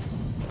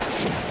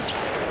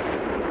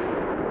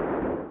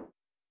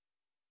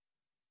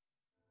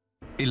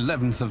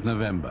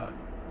 November 11th.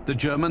 The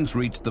Germans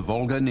reached the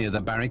Volga near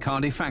the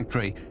Barricadi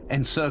factory,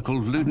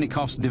 encircled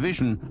Ludnikov's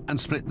division and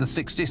split the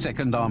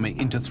 62nd Army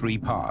into 3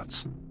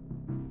 parts.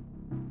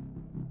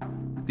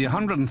 The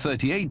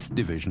 138th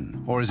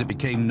Division, or as it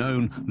became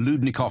known,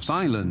 Ludnikov's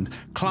Island,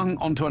 clung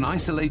onto an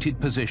isolated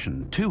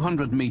position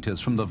 200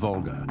 meters from the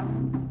Volga.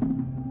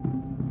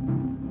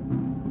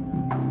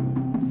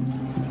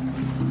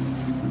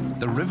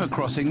 The river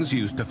crossings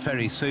used to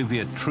ferry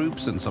Soviet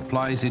troops and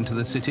supplies into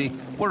the city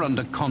were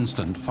under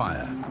constant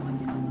fire.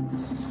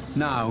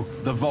 Now,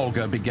 the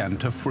Volga began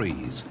to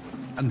freeze,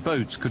 and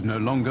boats could no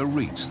longer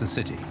reach the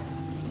city.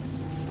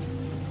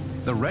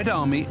 The Red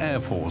Army Air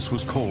Force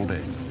was called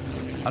in.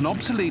 An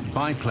obsolete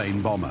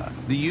biplane bomber,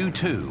 the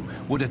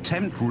U-2, would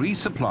attempt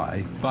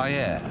resupply by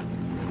air.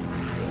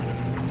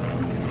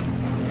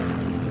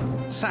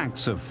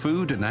 Sacks of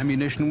food and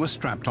ammunition were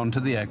strapped onto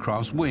the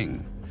aircraft's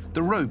wing.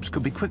 The ropes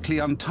could be quickly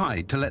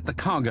untied to let the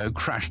cargo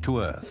crash to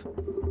earth.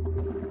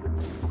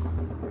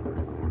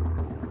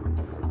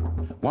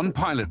 One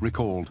pilot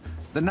recalled,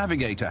 the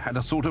navigator had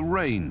a sort of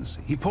reins.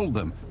 He pulled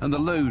them and the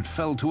load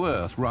fell to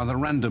earth rather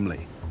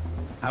randomly.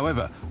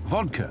 However,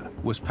 vodka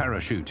was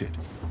parachuted.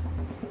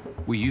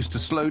 We used to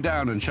slow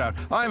down and shout,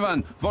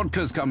 "Ivan,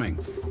 vodka's coming!"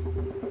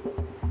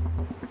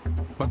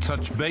 But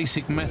such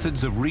basic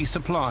methods of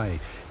resupply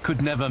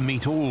could never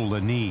meet all the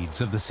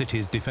needs of the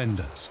city's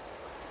defenders.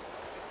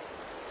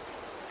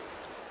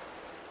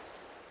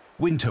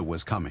 Winter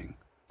was coming.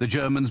 The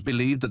Germans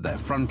believed that their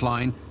front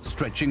line,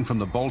 stretching from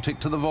the Baltic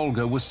to the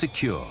Volga, was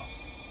secure.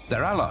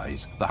 Their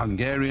allies, the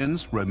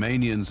Hungarians,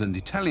 Romanians and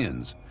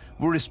Italians,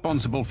 were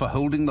responsible for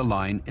holding the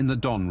line in the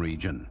Don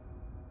region.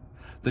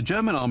 The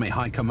German Army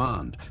High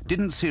Command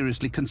didn't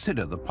seriously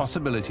consider the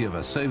possibility of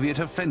a Soviet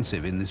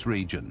offensive in this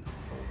region.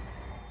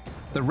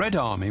 The Red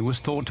Army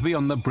was thought to be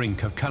on the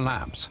brink of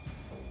collapse.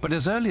 But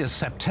as early as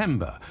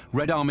September,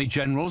 Red Army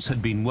generals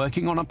had been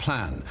working on a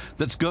plan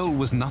that's goal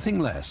was nothing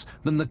less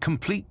than the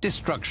complete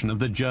destruction of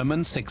the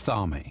German Sixth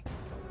Army.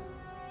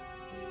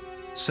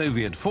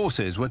 Soviet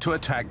forces were to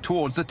attack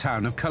towards the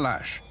town of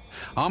Kalash.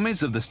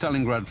 Armies of the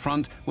Stalingrad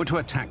front were to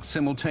attack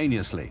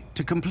simultaneously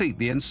to complete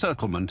the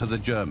encirclement of the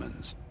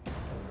Germans.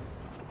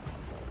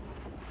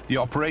 The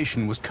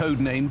operation was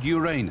codenamed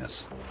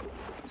Uranus.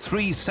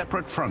 3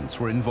 separate fronts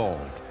were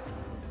involved: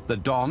 the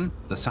Don,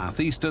 the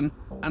southeastern,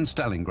 and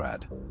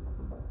Stalingrad.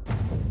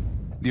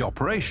 The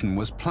operation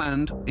was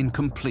planned in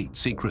complete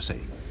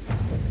secrecy.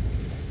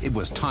 It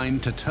was time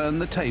to turn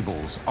the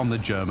tables on the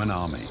German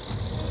army.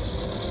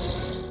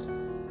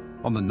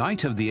 On the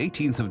night of the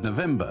 18th of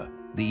November,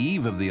 the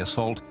eve of the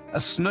assault, a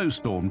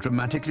snowstorm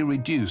dramatically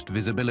reduced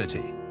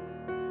visibility.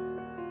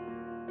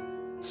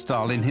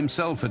 Stalin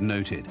himself had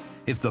noted,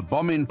 if the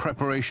bombing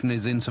preparation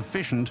is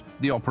insufficient,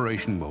 the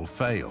operation will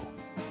fail.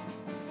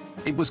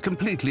 It was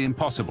completely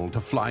impossible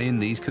to fly in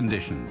these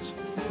conditions.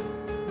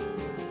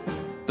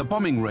 The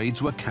bombing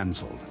raids were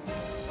cancelled.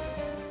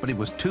 But it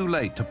was too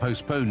late to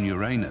postpone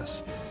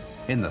Uranus.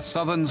 In the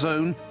southern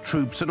zone,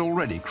 troops had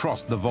already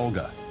crossed the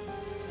Volga.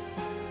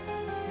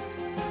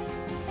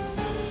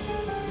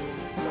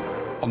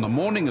 On the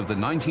morning of the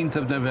 19th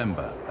of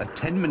November, at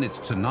 10 minutes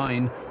to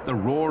 9, the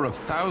roar of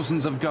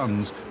thousands of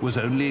guns was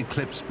only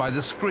eclipsed by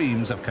the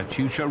screams of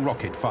Katyusha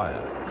rocket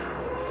fire.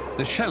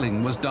 The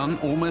shelling was done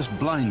almost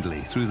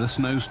blindly through the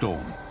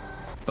snowstorm,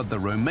 but the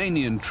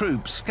Romanian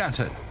troops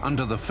scattered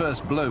under the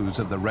first blows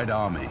of the Red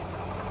Army.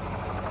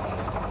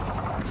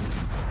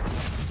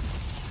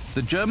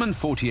 The German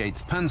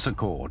 48th Panzer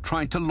Corps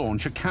tried to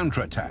launch a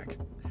counterattack.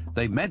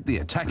 They met the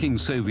attacking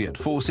Soviet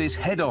forces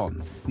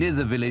head-on near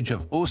the village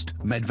of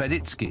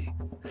Ust-Medveditsky.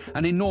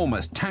 An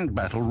enormous tank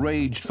battle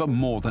raged for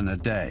more than a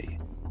day.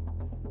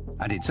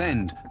 At its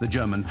end, the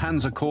German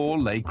Panzer Corps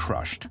lay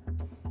crushed.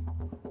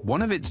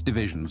 One of its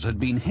divisions had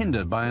been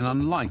hindered by an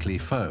unlikely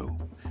foe.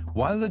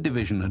 While the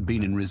division had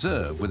been in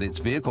reserve with its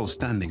vehicles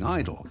standing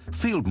idle,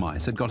 field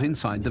mice had got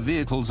inside the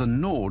vehicles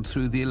and gnawed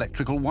through the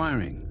electrical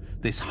wiring.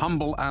 This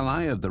humble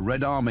ally of the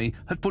Red Army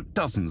had put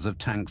dozens of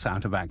tanks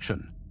out of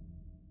action.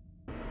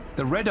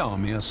 The Red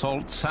Army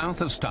assault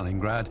south of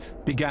Stalingrad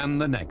began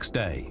the next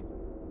day.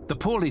 The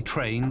poorly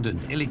trained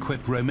and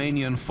ill-equipped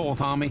Romanian Fourth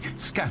Army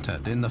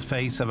scattered in the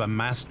face of a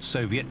massed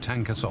Soviet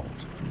tank assault.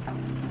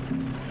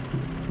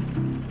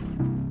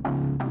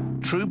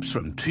 Troops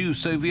from two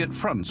Soviet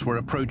fronts were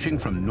approaching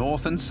from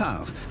north and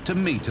south to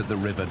meet at the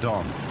River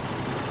Don.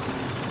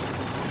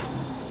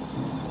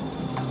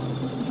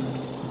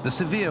 The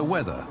severe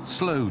weather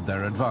slowed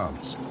their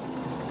advance.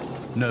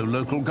 No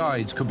local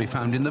guides could be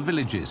found in the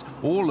villages,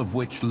 all of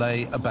which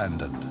lay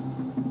abandoned.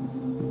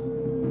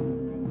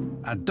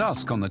 At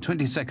dusk on the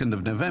 22nd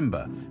of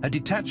November, a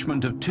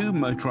detachment of two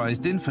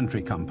motorized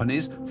infantry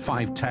companies,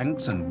 5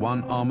 tanks and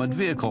 1 armored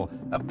vehicle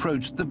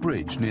approached the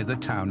bridge near the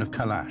town of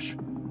Kalash.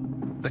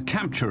 The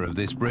capture of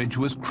this bridge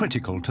was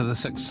critical to the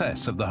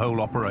success of the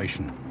whole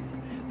operation.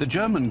 The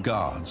German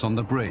guards on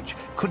the bridge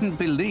couldn't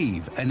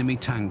believe enemy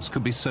tanks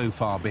could be so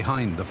far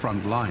behind the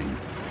front line.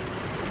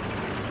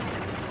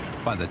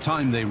 By the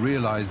time they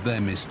realized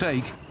their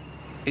mistake,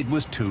 it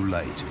was too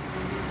late.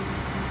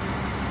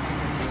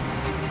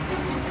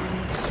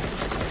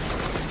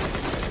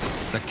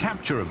 The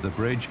capture of the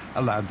bridge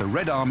allowed the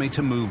Red Army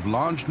to move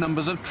large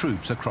numbers of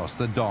troops across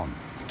the Don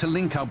to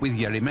link up with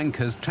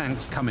Yeremenko's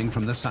tanks coming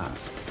from the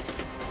south.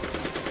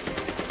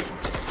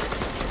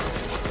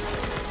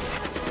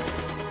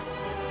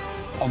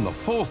 On the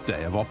fourth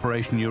day of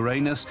Operation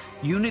Uranus,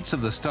 units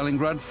of the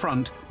Stalingrad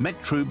front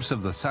met troops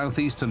of the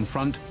southeastern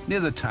front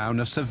near the town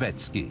of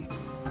Savetsky.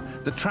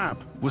 The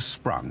trap was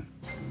sprung.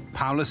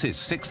 Paulus's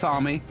Sixth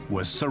Army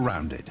was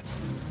surrounded.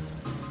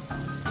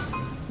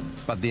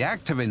 But the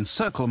act of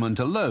encirclement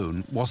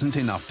alone wasn't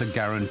enough to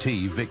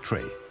guarantee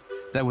victory.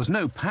 There was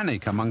no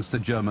panic amongst the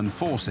German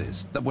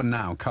forces that were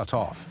now cut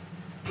off.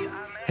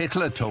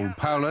 Hitler told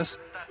Paulus,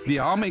 "The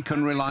army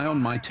can rely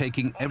on my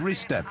taking every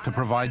step to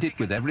provide it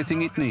with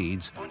everything it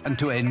needs and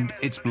to end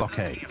its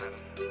blockade."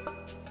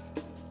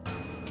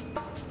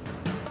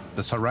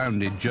 The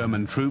surrounded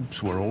German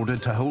troops were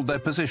ordered to hold their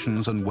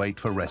positions and wait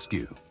for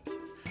rescue.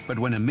 But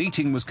when a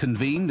meeting was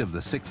convened of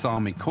the Sixth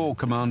Army Corps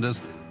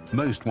commanders,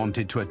 most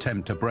wanted to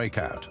attempt a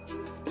breakout.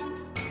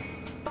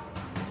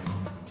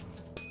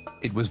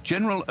 It was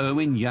General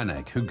Erwin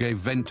Janek who gave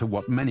vent to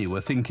what many were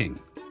thinking.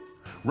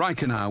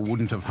 Reichenau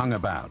wouldn't have hung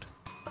about.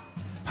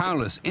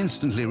 Paulus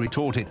instantly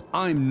retorted,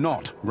 "I'm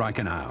not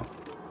Reichenau."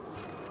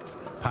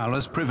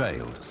 Paulus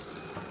prevailed.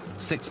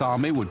 Sixth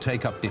Army would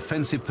take up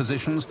defensive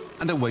positions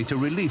and await a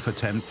relief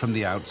attempt from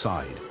the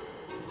outside.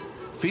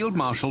 Field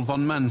Marshal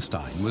von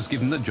Manstein was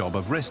given the job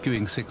of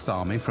rescuing Sixth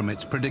Army from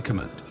its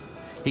predicament.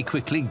 He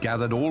quickly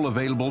gathered all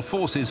available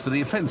forces for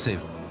the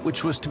offensive,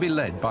 which was to be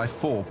led by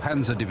 4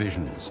 panzer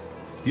divisions.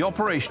 The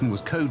operation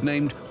was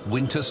codenamed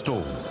Winter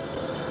Storm.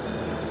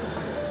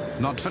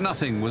 Not for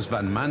nothing was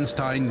von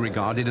Manstein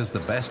regarded as the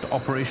best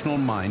operational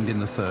mind in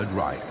the Third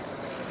Reich.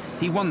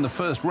 He won the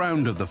first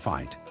round of the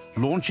fight,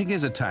 launching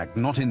his attack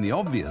not in the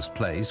obvious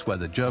place where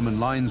the German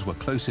lines were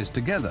closest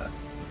together,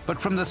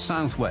 but from the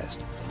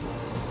southwest.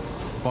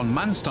 Von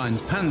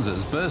Manstein's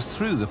panzers burst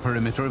through the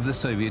perimeter of the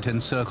Soviet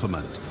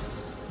encirclement.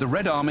 The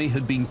Red Army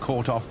had been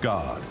caught off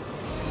guard.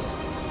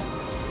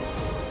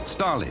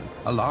 Stalin,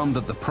 alarmed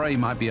that the prey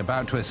might be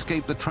about to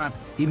escape the trap,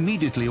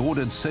 immediately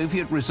ordered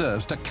Soviet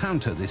reserves to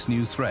counter this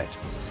new threat.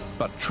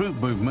 But troop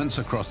movements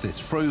across this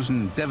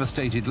frozen,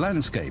 devastated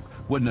landscape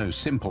were no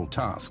simple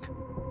task.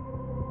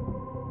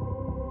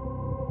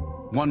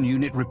 One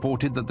unit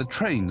reported that the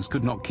trains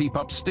could not keep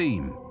up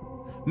steam.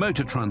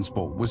 Motor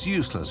transport was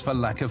useless for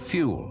lack of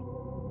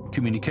fuel.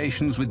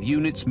 Communications with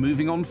units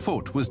moving on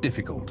foot was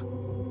difficult.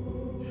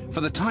 For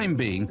the time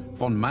being,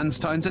 von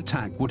Manstein's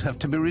attack would have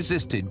to be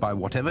resisted by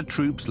whatever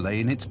troops lay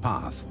in its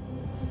path.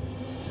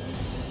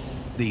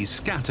 These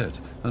scattered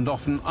and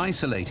often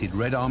isolated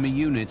Red Army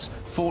units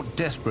fought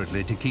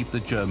desperately to keep the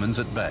Germans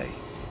at bay.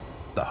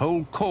 The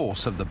whole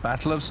course of the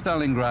Battle of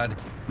Stalingrad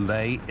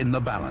lay in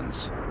the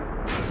balance.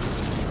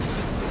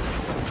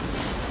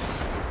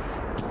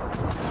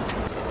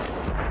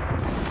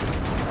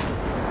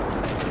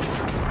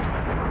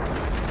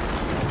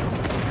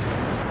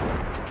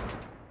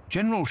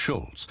 General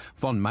Schulz,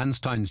 von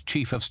Manstein's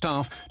chief of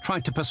staff,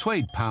 tried to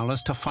persuade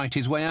Paulus to fight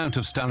his way out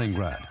of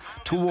Stalingrad,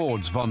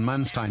 towards von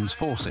Manstein's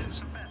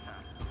forces.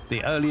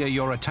 "The earlier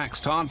your attack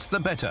starts, the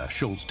better,"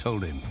 Schulz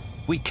told him.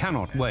 "We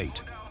cannot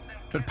wait."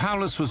 But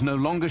Paulus was no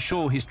longer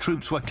sure his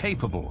troops were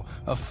capable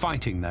of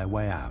fighting their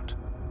way out.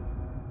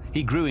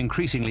 He grew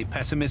increasingly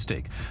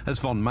pessimistic as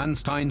von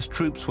Manstein's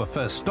troops were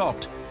first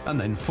stopped and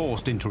then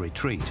forced into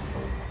retreat.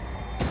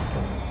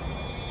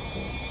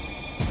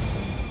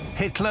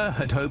 Hitler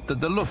had hoped that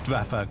the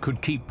Luftwaffe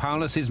could keep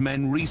Paulus's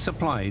men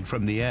resupplied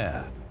from the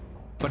air,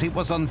 but it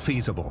was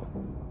unfeasible.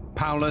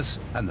 Paulus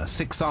and the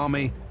Sixth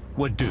Army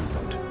were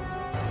doomed.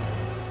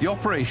 The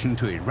operation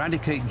to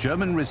eradicate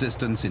German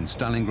resistance in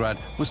Stalingrad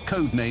was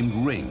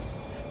codenamed Ring.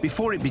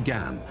 Before it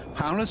began,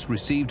 Paulus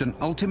received an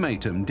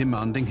ultimatum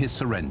demanding his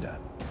surrender.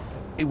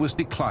 It was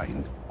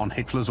declined on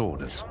Hitler's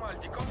orders.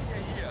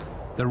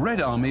 The Red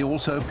Army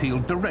also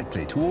appealed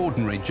directly to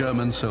ordinary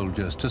German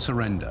soldiers to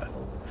surrender.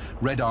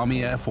 Red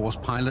Army Air Force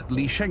pilot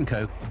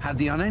Lyshenko had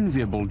the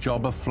unenviable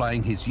job of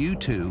flying his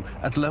U-2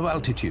 at low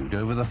altitude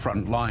over the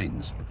front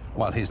lines,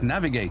 while his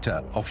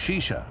navigator,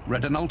 Shisha,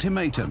 read an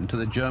ultimatum to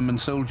the German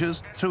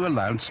soldiers through a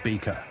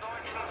loudspeaker.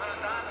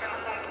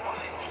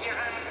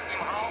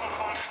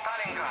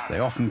 They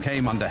often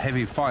came under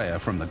heavy fire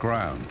from the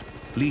ground.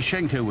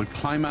 Lyshenko would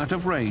climb out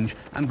of range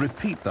and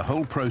repeat the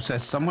whole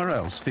process somewhere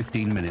else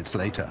 15 minutes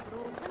later.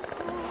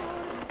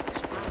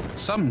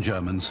 Some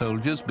German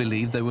soldiers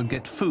believed they would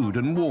get food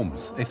and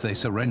warmth if they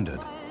surrendered.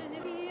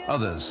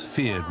 Others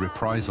feared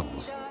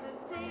reprisals.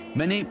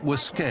 Many were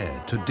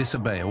scared to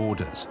disobey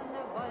orders.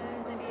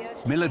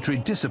 Military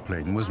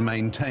discipline was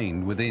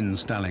maintained within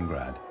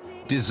Stalingrad.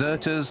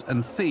 Deserters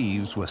and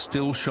thieves were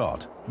still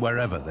shot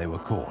wherever they were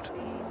caught.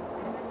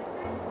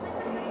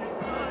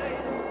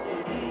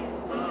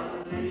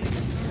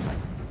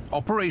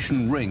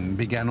 Operation Ring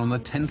began on the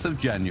 10th of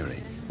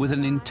January with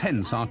an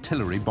intense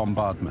artillery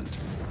bombardment.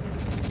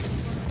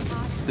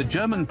 The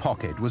German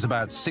pocket was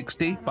about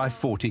 60 by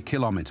 40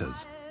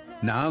 kilometers.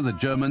 Now the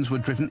Germans were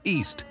driven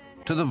east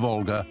to the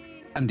Volga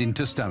and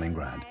into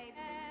Stalingrad.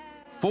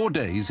 4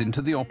 days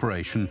into the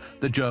operation,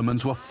 the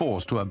Germans were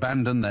forced to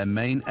abandon their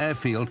main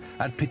airfield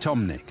at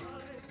Pitomnik.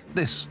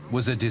 This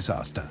was a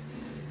disaster.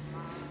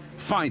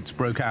 Fights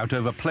broke out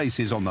over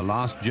places on the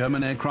last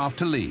German aircraft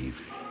to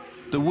leave.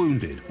 The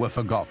wounded were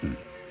forgotten.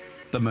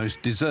 The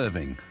most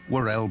deserving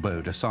were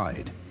elbowed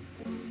aside.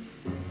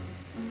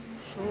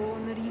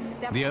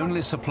 The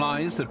only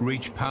supplies that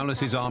reached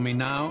Paulus's army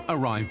now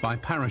arrived by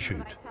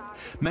parachute.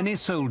 Many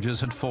soldiers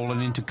had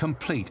fallen into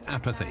complete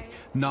apathy,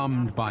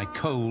 numbed by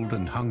cold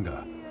and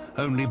hunger,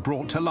 only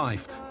brought to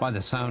life by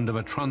the sound of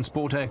a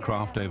transport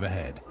aircraft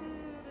overhead.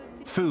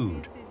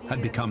 Food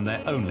had become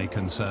their only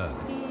concern.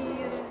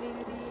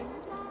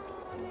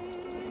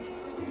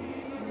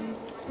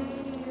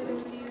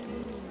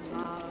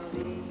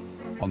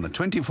 On the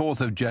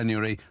 24th of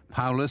January,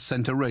 Paulus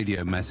sent a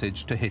radio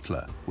message to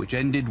Hitler, which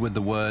ended with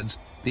the words,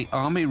 "The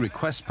army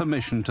requests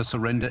permission to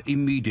surrender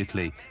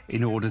immediately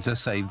in order to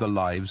save the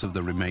lives of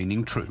the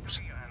remaining troops."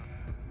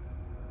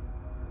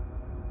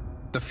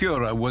 The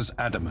Führer was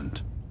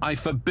adamant. "I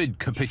forbid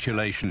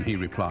capitulation," he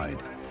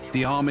replied.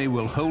 "The army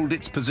will hold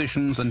its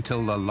positions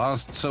until the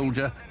last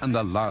soldier and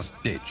the last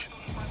ditch."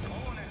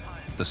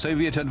 The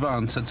Soviet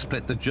advance had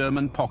split the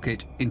German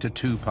pocket into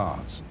two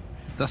parts.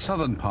 The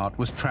southern part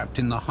was trapped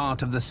in the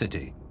heart of the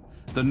city.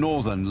 The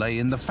northern lay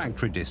in the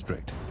factory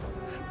district.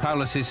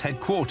 Paulus's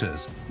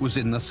headquarters was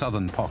in the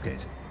southern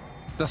pocket.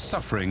 The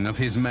suffering of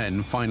his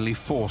men finally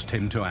forced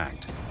him to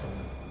act.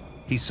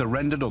 He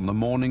surrendered on the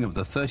morning of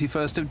the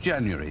 31st of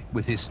January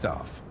with his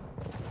staff.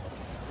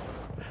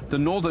 The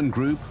northern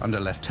group, under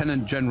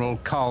Lieutenant General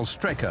Karl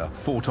Strecker,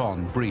 fought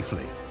on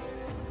briefly.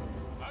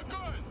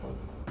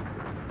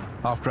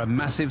 After a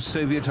massive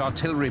Soviet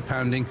artillery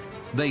pounding,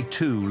 they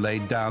too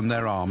laid down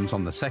their arms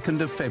on the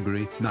 2nd of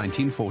February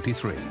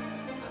 1943.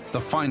 The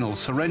final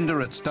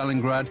surrender at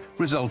Stalingrad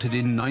resulted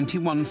in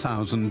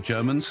 91,000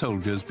 German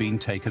soldiers being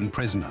taken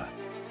prisoner.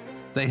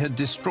 They had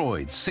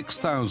destroyed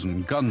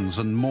 6,000 guns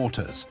and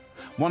mortars,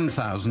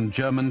 1,000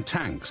 German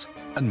tanks,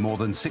 and more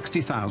than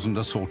 60,000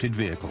 assaulted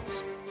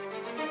vehicles.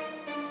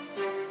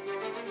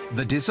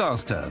 The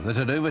disaster that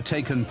had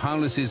overtaken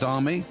Paulus's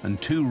army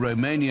and two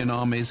Romanian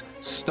armies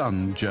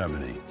stunned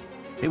Germany.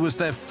 It was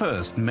their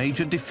first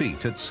major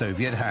defeat at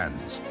Soviet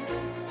hands.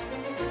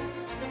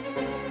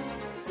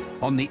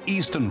 On the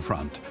Eastern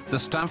Front, the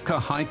Stavka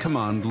High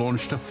Command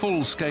launched a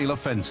full-scale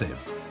offensive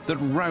that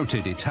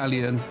routed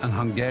Italian and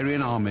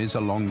Hungarian armies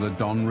along the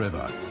Don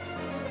River.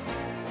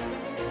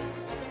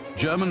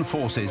 German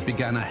forces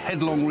began a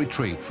headlong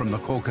retreat from the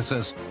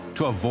Caucasus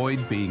to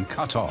avoid being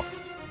cut off.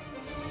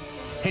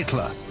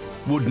 Hitler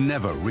would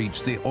never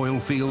reach the oil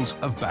fields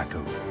of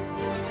Baku.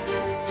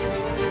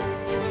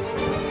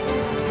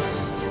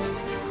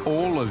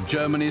 All of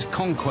Germany's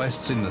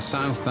conquests in the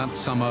south that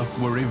summer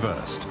were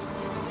reversed.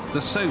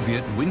 The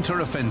Soviet winter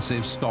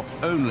offensive stopped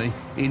only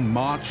in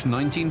March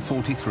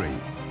 1943.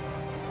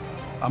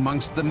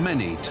 Amongst the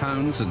many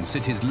towns and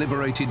cities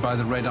liberated by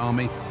the Red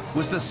Army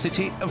was the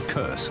city of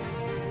Kursk.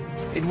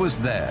 It was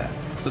there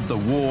that the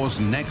war's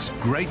next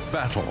great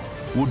battle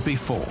would be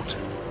fought.